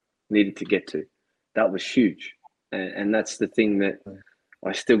I needed to get to. That was huge. And that's the thing that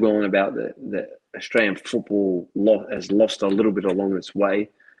I still go on about, that Australian football has lost a little bit along its way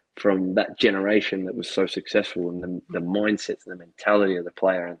from that generation that was so successful, and the mindsets and the mentality of the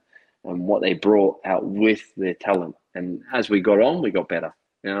player and what they brought out with their talent. And as we got on, we got better.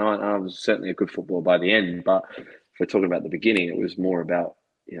 I was certainly a good footballer by the end, but if we're talking about the beginning, it was more about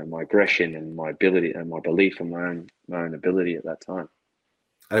my aggression and my ability and my belief in my own ability at that time.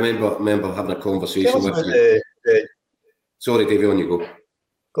 I remember having a conversation with you. Sorry, Davey, on you go.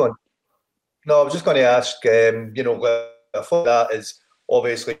 Go on. No, I was just going to ask, I thought that is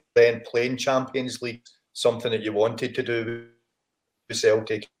obviously then playing Champions League, something that you wanted to do with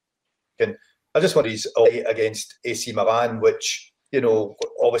Celtic. And I just wanted his against AC Milan, which,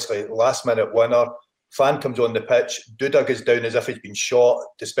 obviously last minute winner. Fan comes on the pitch, Duda goes down as if he's been shot,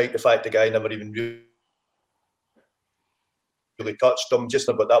 despite the fact the guy never even really touched him. Just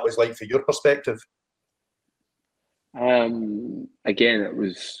what that was like for your perspective. Again, it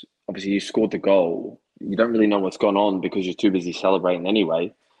was obviously you scored the goal. You don't really know what's gone on because you're too busy celebrating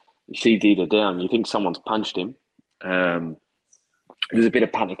anyway. You see Dida down, you think someone's punched him. There's a bit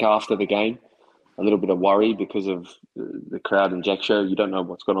of panic after the game, a little bit of worry because of the crowd injection. You don't know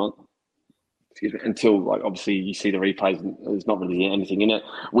what's going on. Excuse me, until obviously you see the replays and there's not really anything in it.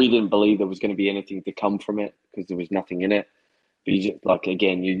 We didn't believe there was going to be anything to come from it because there was nothing in it. But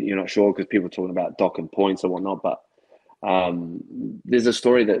you're not sure because people are talking about docking points and whatnot. But there's a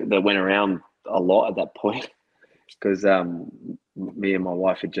story that went around a lot at that point because me and my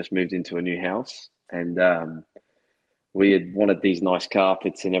wife had just moved into a new house, and we had wanted these nice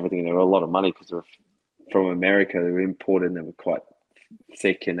carpets and everything. They were a lot of money because they were from America. They were imported and they were quite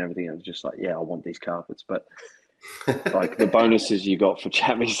thick and everything. I was just like, yeah, I want these carpets. But the bonuses you got for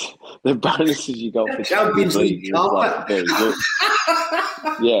Champions League was very good.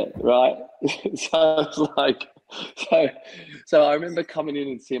 Yeah, right. So it's like, so I remember coming in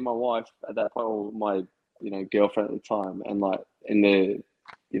and seeing my wife at that point, or my girlfriend at the time, and in the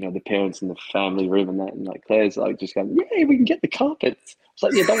the parents in the family room and that, and Claire's just going, yeah, we can get the carpets. It's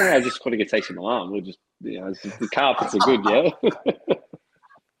like, yeah, don't worry, I just got to get taste of my arm. We'll just the carpets are good, yeah.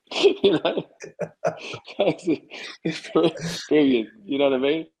 It's brilliant. You know what I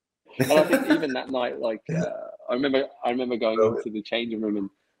mean? And I think even that night, I remember going into the changing room and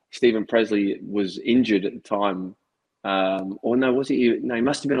Stephen Presley was injured at the time. Or no, was he? No, he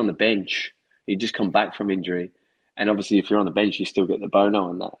must have been on the bench. He'd just come back from injury. And obviously, if you're on the bench, you still get the bono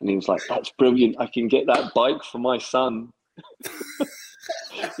and that. And he was like, that's brilliant. I can get that bike for my son.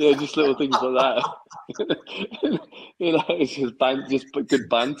 Just little things like that. It's just good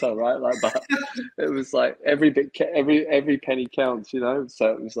banter, right? But it was like every penny counts, So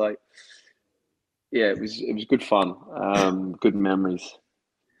it was like, yeah, it was good fun, good memories.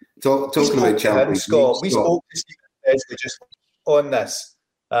 Talking about Champions League, Scott, we spoke to Steve. Besley just on this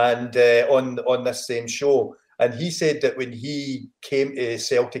and on this same show, and he said that when he came to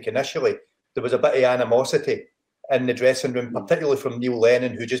Celtic initially, there was a bit of animosity in the dressing room, particularly from Neil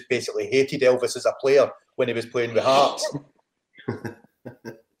Lennon, who just basically hated Elvis as a player when he was playing with Hearts.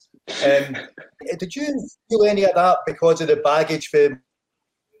 Did you feel any of that because of the baggage for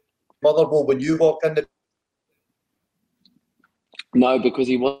Motherwell when you walked in? No, because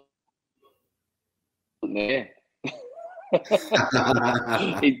he wasn't there.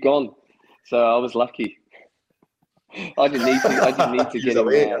 He'd gone, so I was lucky. I didn't need to get him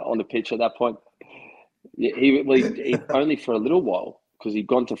on the pitch at that point. He only for a little while, because he'd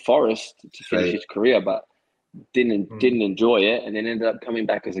gone to Forest to finish his career, but didn't enjoy it, and then ended up coming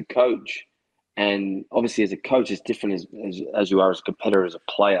back as a coach. And obviously, as a coach, it's different as you are as a competitor, as a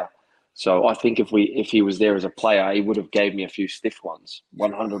player. So I think if he was there as a player, he would have gave me a few stiff ones,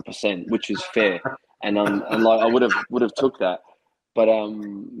 100%, which is fair. And like I would have took that. But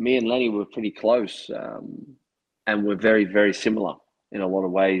me and Lenny were pretty close, and we're very, very similar in a lot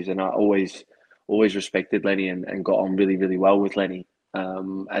of ways. And I always respected Lenny and got on really, really well with Lenny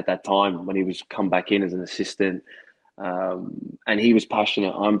at that time when he was come back in as an assistant. And he was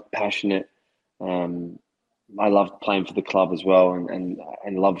passionate. I'm passionate. I loved playing for the club as well, and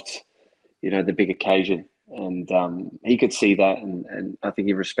loved, the big occasion. And he could see that, and I think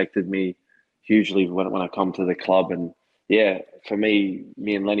he respected me hugely when I come to the club. And yeah, for me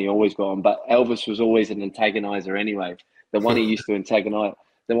and Lenny always got on. But Elvis was always an antagonizer anyway. The one he used to antagonize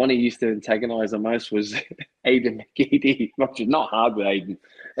the most was Aidan McGeady. Not hard with Aidan.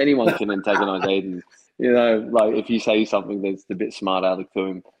 Anyone can antagonize Aidan. Like if you say something that's a bit smart aleck to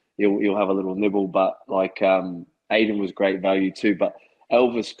him, you'll have a little nibble. But like Aidan was great value too. But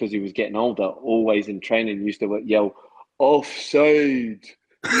Elvis, because he was getting older, always in training used to yell, "Offside!"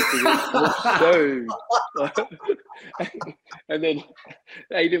 Offside. And then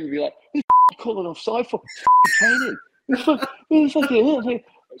Aidan would be like, "What are you calling offside for? Training. It's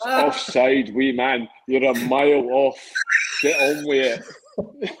offside, wee man. You're a mile off. Get on with it."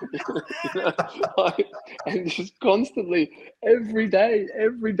 And just constantly, every day,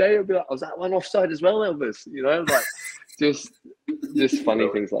 I'd be like, "Was that one offside as well, Elvis?" Just funny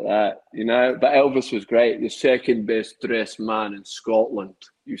things like that, But Elvis was great. The second best dressed man in Scotland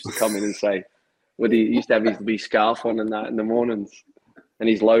used to come in and say, he used to have his wee scarf on and that in the mornings, and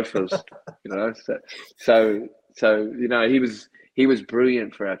his loafers, So he was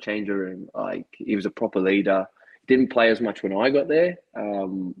brilliant for our changing room. Like, he was a proper leader. Didn't play as much when I got there,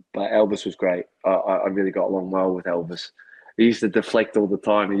 but Elvis was great. I really got along well with Elvis. He used to deflect all the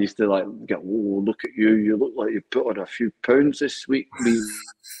time. He used to go, "Oh, look at you! You look like you put on a few pounds this week,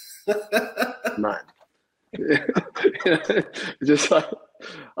 man." Just like,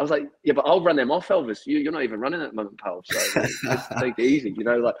 I was like, "Yeah, but I'll run them off, Elvis. You're not even running at the moment, pal. So just take it easy,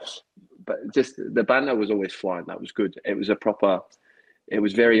 But just the banter was always flying. That was good. It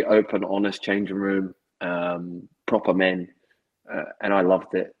was very open, honest changing room, proper men, and I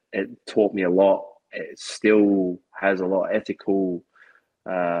loved it. It taught me a lot. It still has a lot of ethical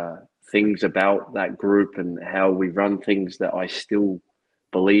things about that group and how we run things that I still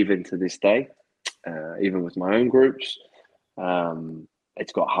believe in to this day, even with my own groups.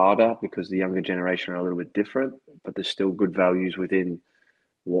 It's got harder because the younger generation are a little bit different, but there's still good values within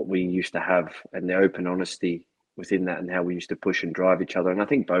what we used to have, and the open honesty within that, and how we used to push and drive each other. And I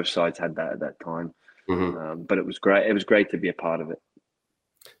think both sides had that at that time. Mm-hmm. But it was great. It was great to be a part of it.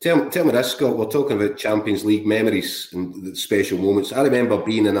 Tell me this, Scott. We're talking about Champions League memories and the special moments. I remember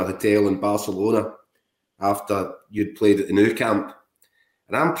being in a hotel in Barcelona after you'd played at the Nou Camp,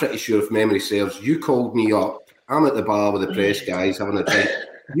 and I'm pretty sure, if memory serves, you called me up. I'm at the bar with the press guys having a drink.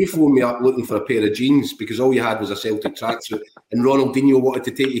 You phoned me up looking for a pair of jeans because all you had was a Celtic tracksuit, and Ronaldinho wanted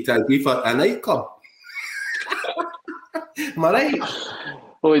to take you to a nightclub. Am I right?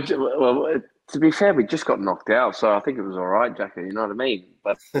 Well, to be fair, we just got knocked out, so I think it was all right, Jackie. You know what I mean?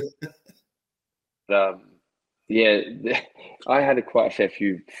 But yeah, I had quite a fair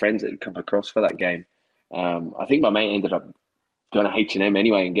few friends that had come across for that game. I think my mate ended up going to H&M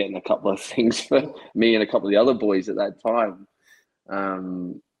anyway and getting a couple of things for me and a couple of the other boys at that time.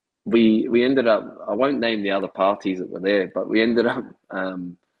 We ended up, I won't name the other parties that were there, but we ended up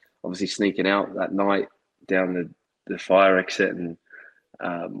obviously sneaking out that night down the fire exit, and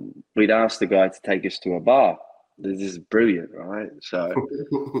we'd asked the guy to take us to a bar. This is brilliant, right? So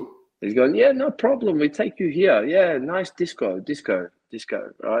he's going, "Yeah, no problem. We take you here. Yeah, nice disco,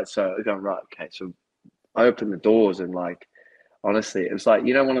 right?" So we're going, right, okay. So I opened the doors, and honestly, it was like,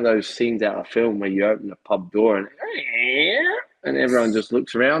 one of those scenes out of film where you open a pub door and everyone just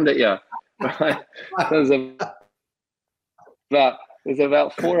looks around at you. Right? There's But there's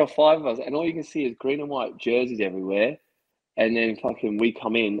about 4 or 5 of us, and all you can see is green and white jerseys everywhere. And then fucking we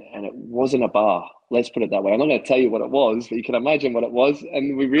come in, and it wasn't a bar. Let's put it that way. I'm not going to tell you what it was, but you can imagine what it was.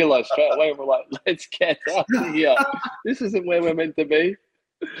 And we realized straight away, and we're like, let's get out of here. This isn't where we're meant to be.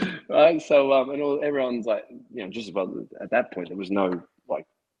 Right? So, everyone's like, just about at that point, there was no like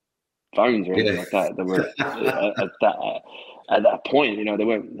phones or anything like that. There were at that point, they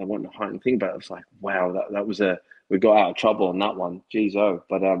weren't a hiding thing. But it was like, wow, that was we got out of trouble on that one. Jeez, oh.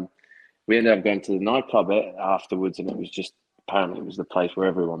 But we ended up going to the nightclub afterwards, and it was just apparently it was the place where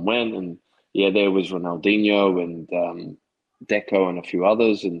everyone went. And there was Ronaldinho and Deco and a few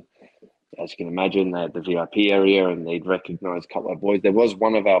others. And as you can imagine, they had the VIP area, and they'd recognise a couple of boys. There was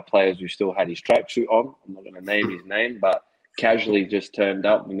one of our players who still had his tracksuit on. I'm not going to name his name, but casually just turned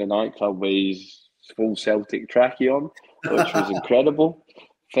up in the nightclub with his full Celtic trackie on, which was incredible.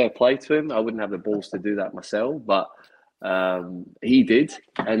 Fair play to him. I wouldn't have the balls to do that myself, but he did.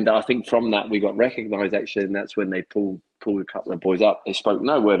 And I think from that we got recognised, actually, and that's when they pulled a couple of boys up. They spoke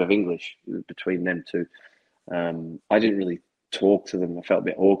no word of English between them two. I didn't really talk to them. I felt a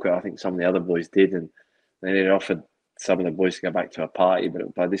bit awkward. I think some of the other boys did, and then it offered some of the boys to go back to a party,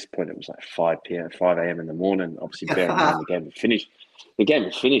 but by this point it was like 5 a.m. in the morning. Obviously, bearing in mind the game had finished. The game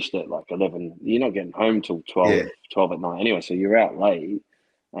had finished at like 11. You're not getting home till 12 at night anyway, so you're out late.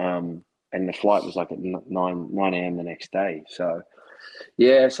 And the flight was like at 9 a.m. the next day. So,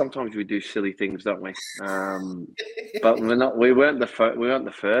 sometimes we do silly things, don't we? But we weren't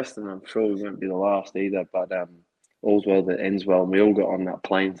the first, and I'm sure we won't be the last either. But all's well that ends well, and we all got on that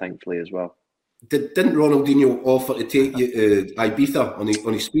plane, thankfully, as well. Didn't Ronaldinho offer to take you to Ibiza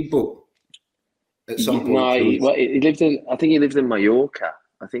on his speedboat at some point? No, he lived in. I think he lived in Mallorca.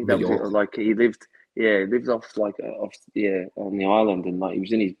 I think that was like he lived. Yeah, he lived off on the island, and like he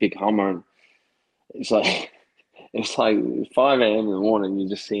was in his big Hummer, and it's like 5 a.m. in the morning. You're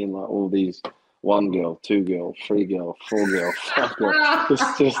just seeing like all these 1 girl, 2 girl, 3 girl, 4 girl, 5 girl,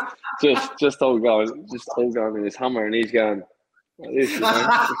 just all going in his Hummer, and he's going like this,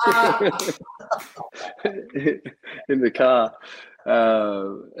 in the car.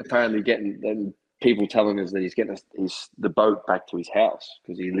 Apparently, getting people telling us that he's getting the boat back to his house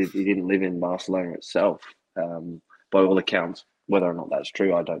because he didn't live in Barcelona itself. By all accounts, whether or not that's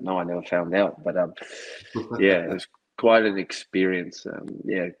true, I don't know. I never found out, but it was quite an experience.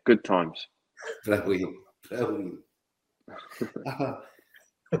 Good times. Brilliant.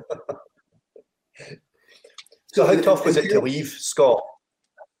 So how tough was it to leave, Scott?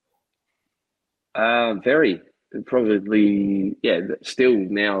 Very. Probably, still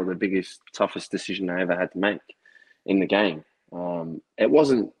now the biggest, toughest decision I ever had to make in the game. It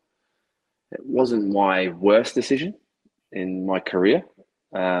wasn't my worst decision in my career,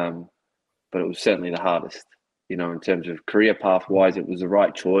 but it was certainly the hardest. In terms of career path-wise, it was the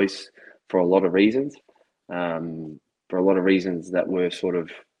right choice for a lot of reasons. For a lot of reasons that were sort of,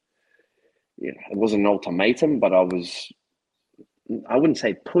 it wasn't an ultimatum, but I wouldn't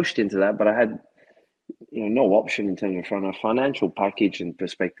say pushed into that, but I had no option in terms of from a financial package and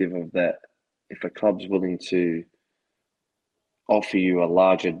perspective of that. If a club's willing to offer you a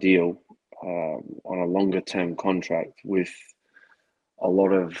larger deal on a longer term contract with a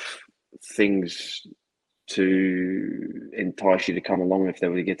lot of things to entice you to come along if they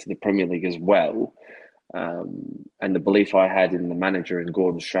were to get to the Premier League as well, and the belief I had in the manager and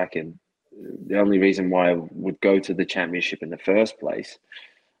Gordon Strachan, the only reason why I would go to the Championship in the first place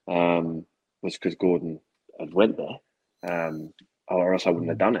was because Gordon had went there, or else I wouldn't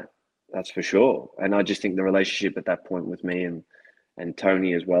have done it. That's for sure. And I just think the relationship at that point with me and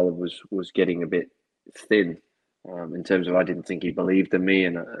Tony as well was getting a bit thin in terms of I didn't think he believed in me,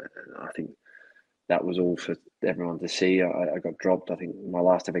 and I think that was all for everyone to see. I got dropped. I think my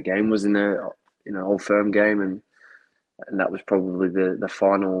last ever game was in the Old Firm game, and that was probably the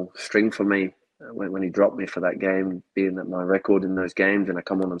final string for me. When he dropped me for that game, being that my record in those games, and I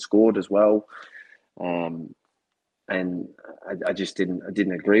come on and scored as well, and I just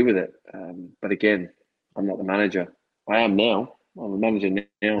didn't agree with it. But again, I'm not the manager. I am now. I'm a manager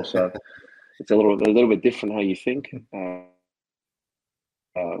now, so it's a little bit different how you think. And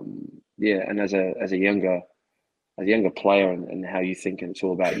as a younger player and how you think, and it's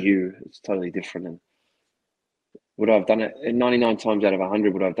all about you. It's totally different. And would I have done it 99 times out of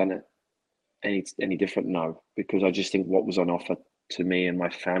 100? Would I have done it any different? No, because I just think what was on offer to me and my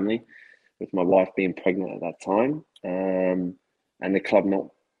family, with my wife being pregnant at that time, and the club not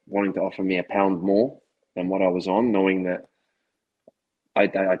wanting to offer me £1 more than what I was on, knowing that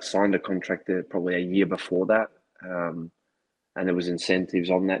I'd signed a contract there probably a year before that, and there was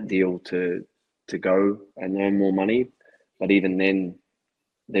incentives on that deal to go and earn more money. But even then,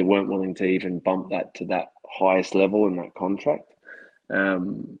 they weren't willing to even bump that to that highest level in that contract.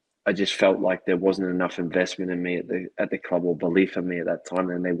 I just felt like there wasn't enough investment in me at the club, or belief in me at that time,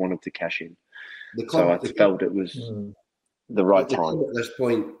 and they wanted to cash in. So I felt it was the right time. At this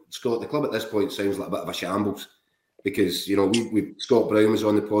point, Scott, the club at this point sounds like a bit of a shambles, because we Scott Brown was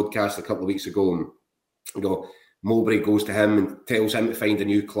on the podcast a couple of weeks ago, and Mowbray goes to him and tells him to find a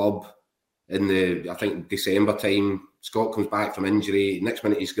new club in I think December time. Scott comes back from injury. Next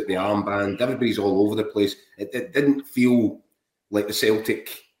minute he's got the armband. Everybody's all over the place. It didn't feel like the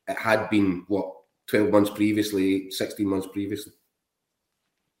Celtic it had been 12 months previously, 16 months previously.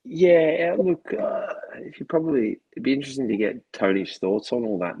 Yeah, look, it'd be interesting to get Tony's thoughts on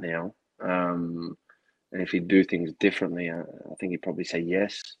all that now. And if he'd do things differently, I think he'd probably say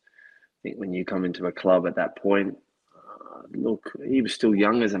yes. I think when you come into a club at that point, look, he was still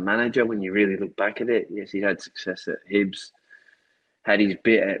young as a manager when you really look back at it. Yes, he had success at Hibs, had his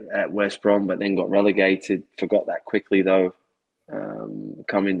bit at West Brom, but then got relegated. Forgot that quickly though.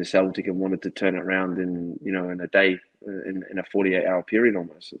 Come into Celtic and wanted to turn it around in a day, in a 48-hour period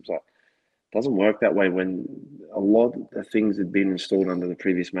almost. It was like, it doesn't work that way when a lot of the things had been installed under the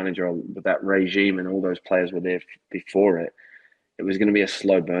previous manager with that regime, and all those players were there before it. It was going to be a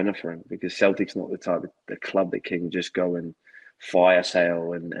slow burner for him, because Celtic's not the type of the club that can just go and fire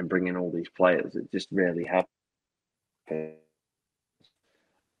sale and bring in all these players. It just rarely happens.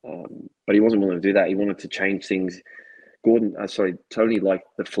 But he wasn't willing to do that. He wanted to change things. Tony liked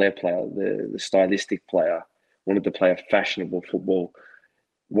the flair player, the stylistic player, wanted to play a fashionable football,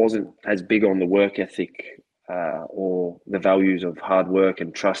 wasn't as big on the work ethic or the values of hard work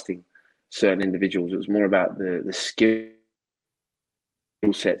and trusting certain individuals. It was more about the skill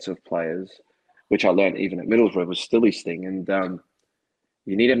sets of players, which I learned even at Middlesbrough was still his thing. And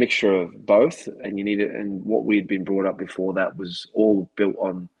you need a mixture of both, and and what we'd been brought up before that was all built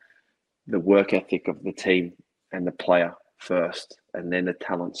on the work ethic of the team and the player first, and then the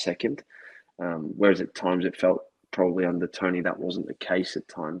talent second. Whereas at times it felt probably under Tony that wasn't the case at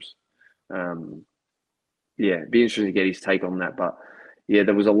times. It'd be interesting to get his take on that. But yeah,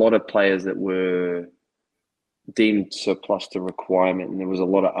 there was a lot of players that were deemed surplus to requirement, and there was a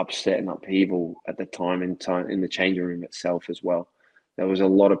lot of upset and upheaval at the time in the changing room itself as well. There was a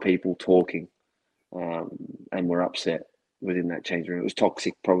lot of people talking and were upset within that changing room. It was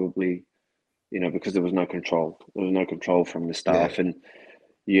toxic probably, because there was no control. There was no control from the staff. Yeah. And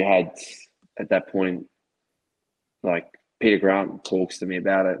you had, at that point, like Peter Grant talks to me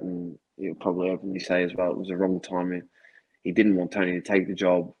about it, and he'll probably openly say as well, it was the wrong time. He didn't want Tony to take the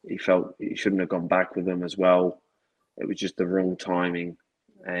job. He felt he shouldn't have gone back with them as well. It was just the wrong timing.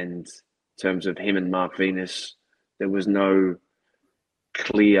 And in terms of him and Mark Venus, there was no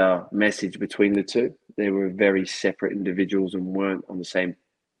clear message between the two. They were very separate individuals and weren't on the same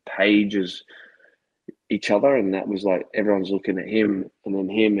page as each other, and that was like everyone's looking at him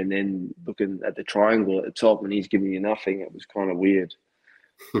and then looking at the triangle at the top, and he's giving you nothing. It was kind of weird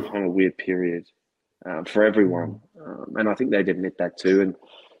period for everyone, and I think they'd admit that too. And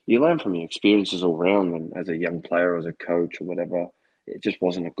you learn from your experiences all around, and as a young player, as a coach or whatever, it just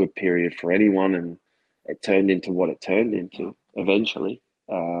wasn't a good period for anyone, and it turned into what it turned into eventually.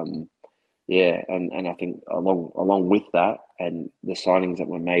 And I think along with that, and the signings that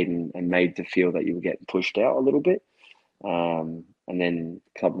were made and made to feel that you were getting pushed out a little bit, and then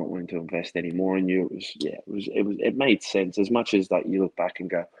the club not wanting to invest anymore in you, it made sense. As much as like you look back and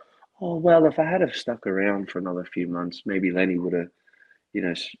go, oh well, if I had have stuck around for another few months, maybe Lenny would have,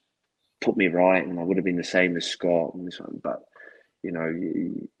 put me right, and I would have been the same as Scott and this one. But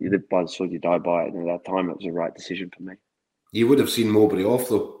you live by the sword, you die by it, and at that time it was the right decision for me. You would have seen Mowbray off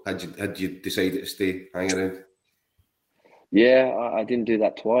though, had you decided to stay hanging around. Yeah, I didn't do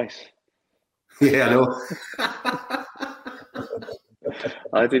that twice. Yeah, I know.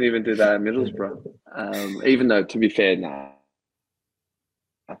 I didn't even do that at Middlesbrough. Even though, to be fair,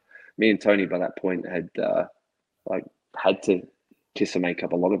 me and Tony by that point had to kiss and make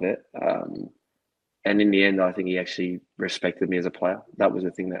up a lot of it. And in the end, I think he actually respected me as a player. That was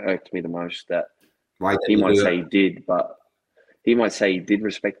the thing that irked me the most. That he might say he did, but he might say he did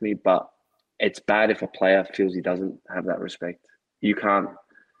respect me, but it's bad if a player feels he doesn't have that respect. You can't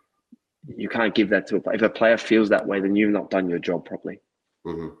give that to a player. If a player feels that way, then you've not done your job properly.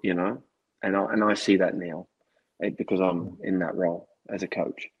 Mm-hmm. And I see that now because I'm in that role as a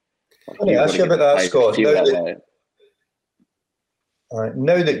coach. Let me ask you about that, Scott.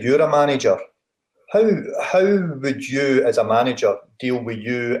 Now that you're a manager, how would you, as a manager, deal with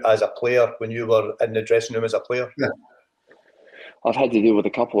you as a player when you were in the dressing room as a player? Yeah. I've had to deal with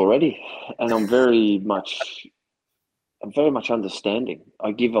a couple already, and I'm very much very much understanding.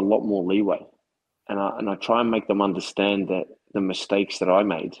 I give a lot more leeway, and I try and make them understand that the mistakes that I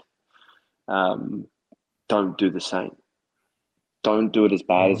made, don't do the same. Don't do it as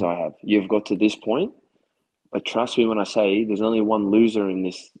bad as I have. You've got to this point, but trust me when I say there's only one loser in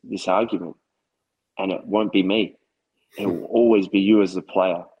this argument, and it won't be me. It will always be you as the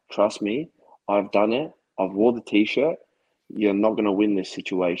player. Trust me, I've done it. I've wore the T-shirt. You're not going to win this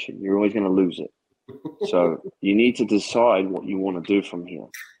situation. You're always going to lose it. So you need to decide what you want to do from here.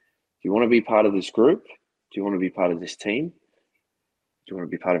 Do you want to be part of this group? Do you want to be part of this team? Do you want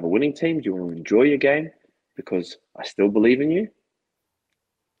to be part of a winning team? Do you want to enjoy your game because I still believe in you?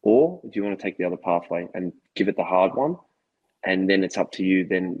 Or do you want to take the other pathway and give it the hard one? And then it's up to you.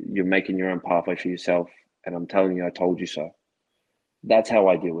 Then you're making your own pathway for yourself. And I'm telling you, I told you so. That's how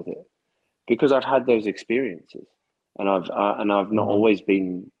I deal with it. Because I've had those experiences. And I've not always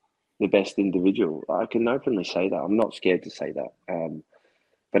been the best individual. I can openly say that. I'm not scared to say that.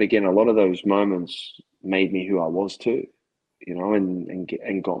 But again, a lot of those moments made me who I was too,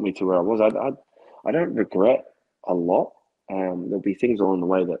 and got me to where I was. I don't regret a lot. There'll be things along the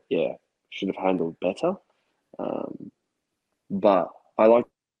way that, should have handled better. But I like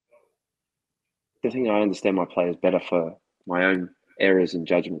to think I understand my players better for my own errors and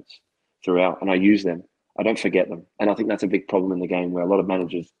judgments throughout, and I use them. I don't forget them. And I think that's a big problem in the game where a lot of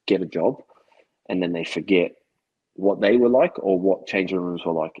managers get a job and then they forget what they were like or what changing rooms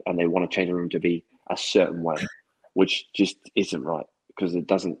were like. And they want to change a room to be a certain way, which just isn't right because it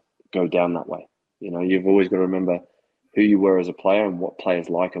doesn't go down that way. You've always got to remember who you were as a player and what players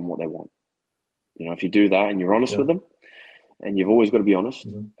like and what they want. If you do that and you're honest with them, and you've always got to be honest.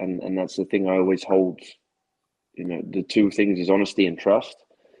 And that's the thing I always hold, the two things is honesty and trust.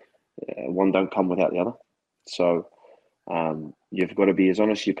 One don't come without the other. So you've got to be as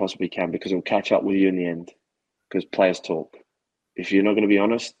honest as you possibly can because it'll catch up with you in the end because players talk. If you're not going to be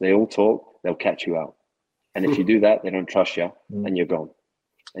honest, they all talk, they'll catch you out. And if you do that, they don't trust you and you're gone.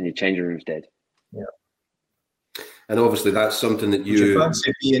 And your changing room's dead. Yeah. And obviously that's something that you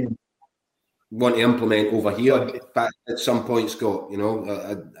want to implement over here. But at some point, Scott,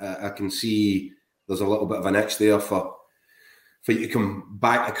 I can see there's a little bit of an itch there for you to come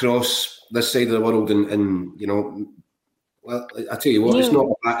back across this side of the world and well, I tell you what,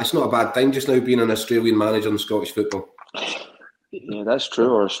 it's not a bad time just now being an Australian manager in Scottish football. Yeah, that's true,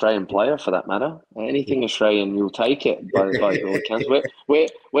 or Australian player for that matter. Anything Australian, you'll take it by all accounts.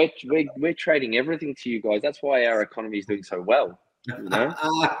 We're trading everything to you guys. That's why our economy is doing so well.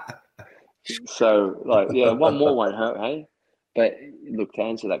 So, one more won't hurt, hey? But look, to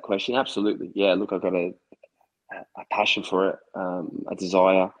answer that question, absolutely. Yeah, look, I've got a passion for it, a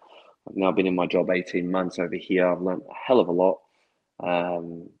desire. I've now been in my job 18 months over here. I've learned a hell of a lot.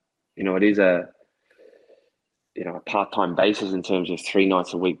 It is a part-time basis in terms of 3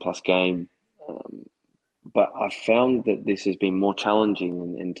 nights a week plus game. But I've found that this has been more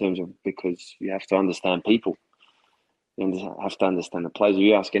challenging in terms of because you have to understand people. You have to understand the players. If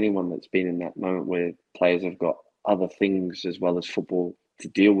you ask anyone that's been in that moment where players have got other things as well as football to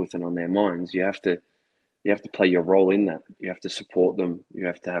deal with and on their minds, you have to play your role in that. You have to support them. You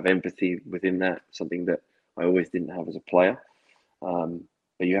have to have empathy within that, something that I always didn't have as a player.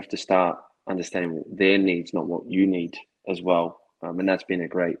 But you have to start understanding their needs, not what you need as well. And that's been a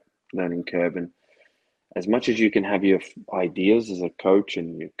great learning curve. And as much as you can have your ideas as a coach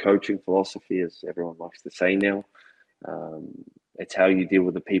and your coaching philosophy, as everyone likes to say now, it's how you deal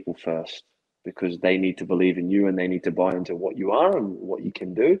with the people first, because they need to believe in you and they need to buy into what you are and what you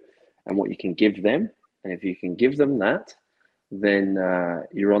can do and what you can give them. And if you can give them that, then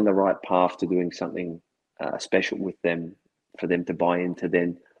you're on the right path to doing something special with them, for them to buy into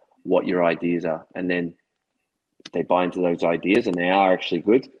then what your ideas are. And then if they buy into those ideas and they are actually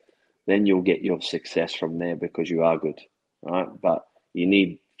good, then you'll get your success from there because you are good, right? But you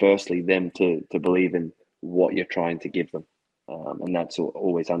need firstly them to believe in what you're trying to give them. And that's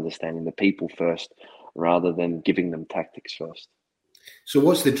always understanding the people first rather than giving them tactics first. So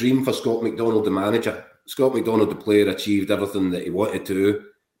what's the dream for Scott McDonald, the manager? Scott McDonald, the player, achieved everything that he wanted to.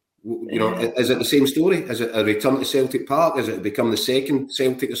 Is it the same story? Is it a return to Celtic Park? Is it to become the second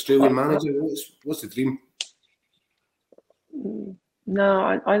Celtic Australian manager? What's the dream?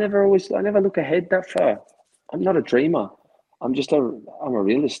 No, I never look ahead that far. I'm not a dreamer. I'm a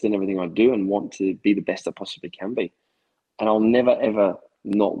realist in everything I do and want to be the best I possibly can be. And I'll never, ever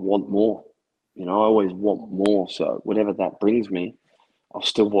not want more. I always want more. So whatever that brings me, I'll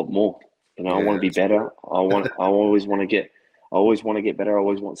still want more. I want to be better. I always want to get better. I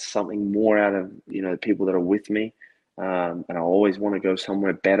always want something more out of, the people that are with me. And I always want to go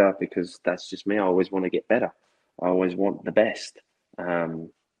somewhere better because that's just me. I always want to get better. I always want the best.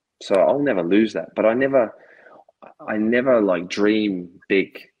 So I'll never lose that. But I never like dream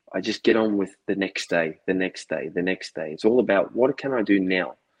big. I just get on with the next day, the next day, the next day. It's all about what can I do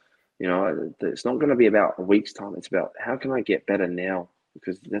now? You know, it's not going to be about a week's time. It's about how can I get better now?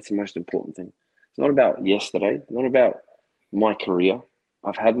 Because that's the most important thing. It's not about yesterday, not about my career.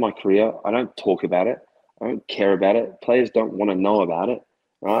 I've had my career. I don't talk about it. I don't care about it. Players don't want to know about it,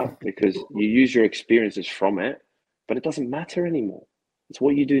 right? Because you use your experiences from it, but it doesn't matter anymore. It's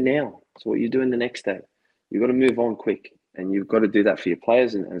what you do now. It's what you do in the next day. You've got to move on quick, and you've got to do that for your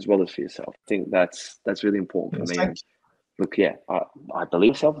players and as well as for yourself. I think that's really important for me. And look, yeah, I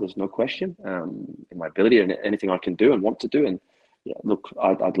believe myself. There's no question in my ability and anything I can do and want to do. And yeah, look,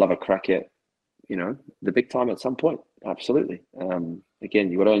 I'd love a crack at, you know, the big time at some point. Absolutely.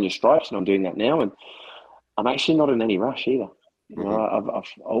 Again, you've got to earn your stripes, and I'm doing that now. And I'm actually not in any rush either. You know,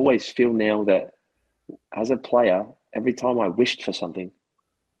 I've always feel now that as a player, every time I wished for something,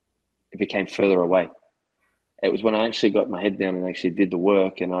 it became further away. It was when I actually got my head down and actually did the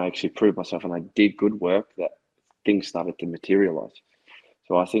work, and I actually proved myself and I did good work, that things started to materialize.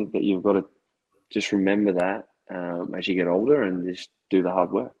 So I think that you've got to just remember that as you get older and just do the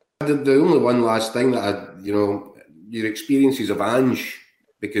hard work. The only one last thing that your experiences of Ange,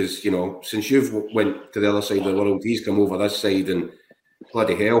 because, you know, since you've went to the other side of the world, he's come over this side, and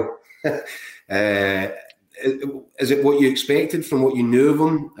bloody hell. Is it what you expected from what you knew of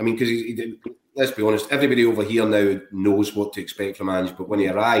him? I mean, because let's be honest, everybody over here now knows what to expect from Ange, but when he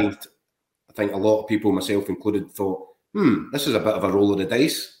arrived, I think a lot of people, myself included, thought, this is a bit of a roll of the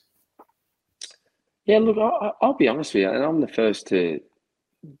dice. Yeah, look, I'll be honest with you, and I'm the first to,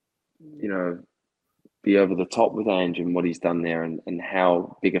 you know, be over the top with Ange and what he's done there, and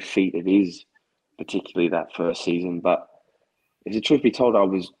how big a feat it is, particularly that first season. But if the truth be told, I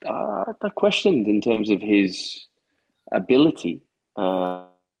was questioned in terms of his ability, not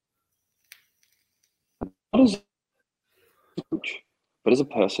as a coach, but as a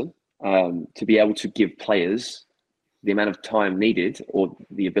person, to be able to give players the amount of time needed, or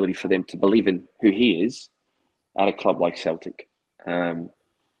the ability for them to believe in who he is at a club like Celtic.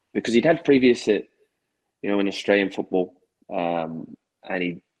 Because he'd had previous at, you know, in Australian football, and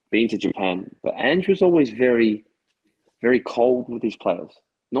he'd been to Japan, but Ange was always very, very cold with his players,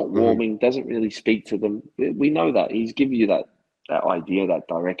 not warming, doesn't really speak to them. We know that. He's given you that idea, that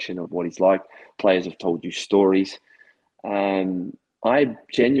direction of what he's like. Players have told you stories. I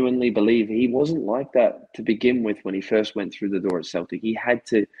genuinely believe he wasn't like that to begin with when he first went through the door at Celtic. He had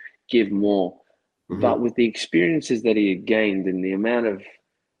to give more. But with the experiences that he had gained and the amount of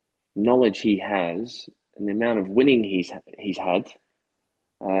knowledge he has and the amount of winning he's had,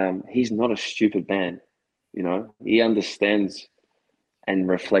 he's not a stupid man. You know, he understands and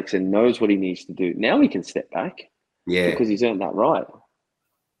reflects and knows what he needs to do. Now he can step back, because he's earned that right.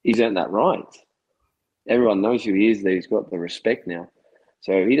 He's earned that right. Everyone knows who he is, that he's got the respect now.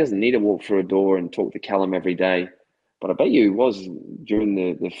 So he doesn't need to walk through a door and talk to Callum every day. But I bet you he was during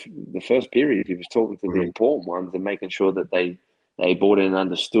the first period. He was talking to the important ones and making sure that they bought in and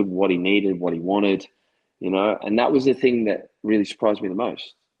understood what he needed, what he wanted, you know. And that was the thing that really surprised me the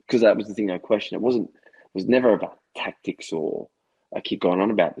most, because that was the thing I questioned. It was never about tactics, or I keep going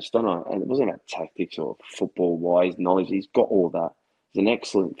on about this, don't I? And it wasn't about tactics or football-wise knowledge. He's got all that. He's an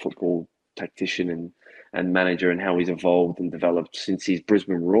excellent football tactician and manager, and how he's evolved and developed since his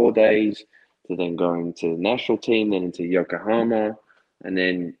Brisbane Raw days, to then going to the national team, then into Yokohama, and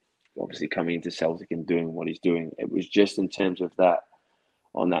then obviously coming into Celtic and doing what he's doing. It was just in terms of that,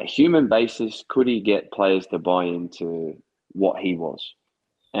 on that human basis, could he get players to buy into what he was?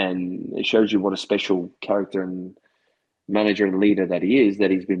 And it shows you what a special character and manager and leader that he is,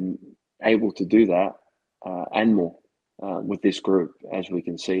 that he's been able to do that and more with this group. As we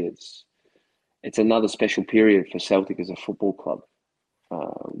can see, it's another special period for Celtic as a football club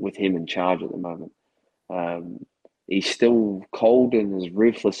with him in charge at the moment. He's still cold and as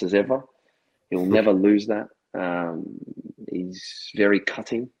ruthless as ever. He'll never lose that. He's very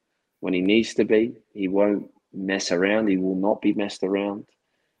cutting when he needs to be. He won't mess around. He will not be messed around.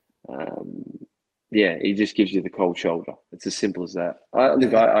 He just gives you the cold shoulder. It's as simple as that.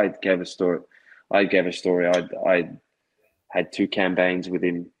 I gave a story. I had 2 campaigns with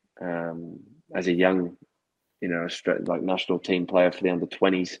him as a young, you know, like national team player for the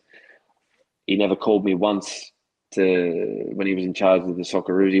under-20s. He never called me once when he was in charge of the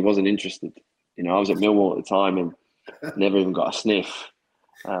Socceroos. He wasn't interested. You know, I was at Millwall at the time and never even got a sniff.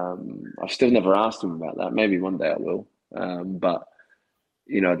 I've still never asked him about that. Maybe one day I will. But,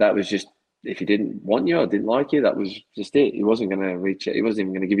 you know, that was just if he didn't want you or didn't like you, that was just it. He wasn't going to reach it. He wasn't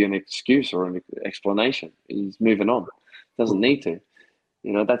even going to give you an excuse or an explanation. He's moving on. Doesn't need to.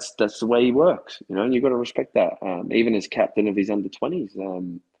 You know, that's the way he works. You know, and you've got to respect that. Even as captain of his under-20s,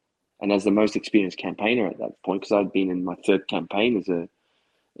 and as the most experienced campaigner at that point, because I'd been in my third campaign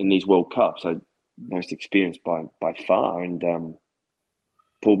in these World Cups, so most experienced by far, and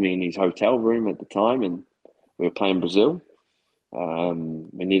pulled me in his hotel room at the time, and we were playing Brazil.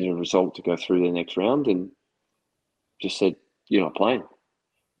 We needed a result to go through the next round, and just said, "You're not playing."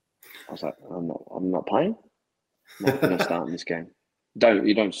 I was like, "I'm not playing. I'm not starting this game.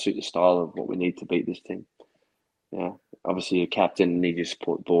 You don't suit the style of what we need to beat this team." Yeah, obviously you're captain and need to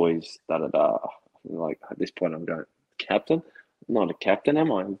support boys. Like at this point, I'm going, captain. I'm not a captain,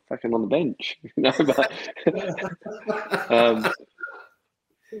 am I? I'm fucking on the bench.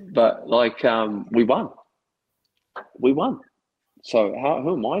 But we won. We won. So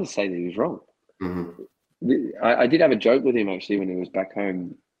who am I to say that he was wrong? Mm-hmm. I did have a joke with him actually when he was back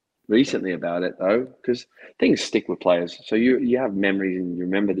home recently about it, though, because things stick with players. So you have memories and you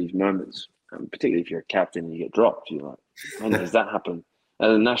remember these moments, particularly if you're a captain and you get dropped. You're like, when does that happen?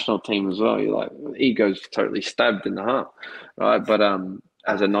 And the national team as well, you're like, ego's totally stabbed in the heart, right? But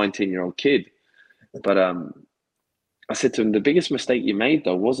as a 19-year-old kid, but I said to him, the biggest mistake you made,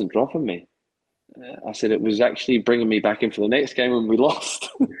 though, wasn't dropping me. I said it was actually bringing me back in for the next game when we lost.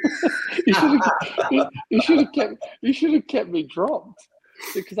 You should have kept me dropped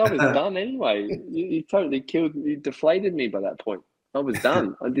because I was done anyway. You totally you deflated me by that point. I was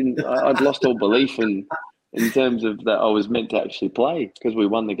done. I'd lost all belief in terms of that I was meant to actually play because we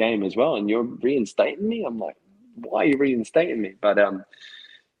won the game as well. And you're reinstating me. I'm like, why are you reinstating me? But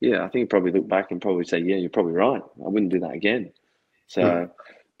yeah, I think I'd probably look back and probably say, yeah, you're probably right. I wouldn't do that again. So.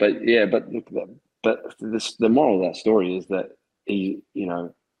 But yeah, but the moral of that story is that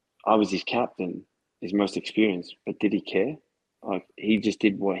I was his captain, his most experienced, but did he care? Like he just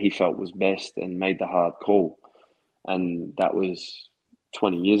did what he felt was best and made the hard call, and that was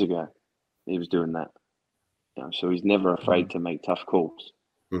 20 years ago. He was doing that, so he's never afraid to make tough calls.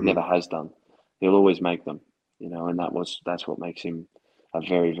 Mm-hmm. Never has done. He'll always make them, and that's what makes him a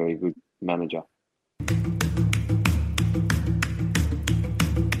very, very good manager.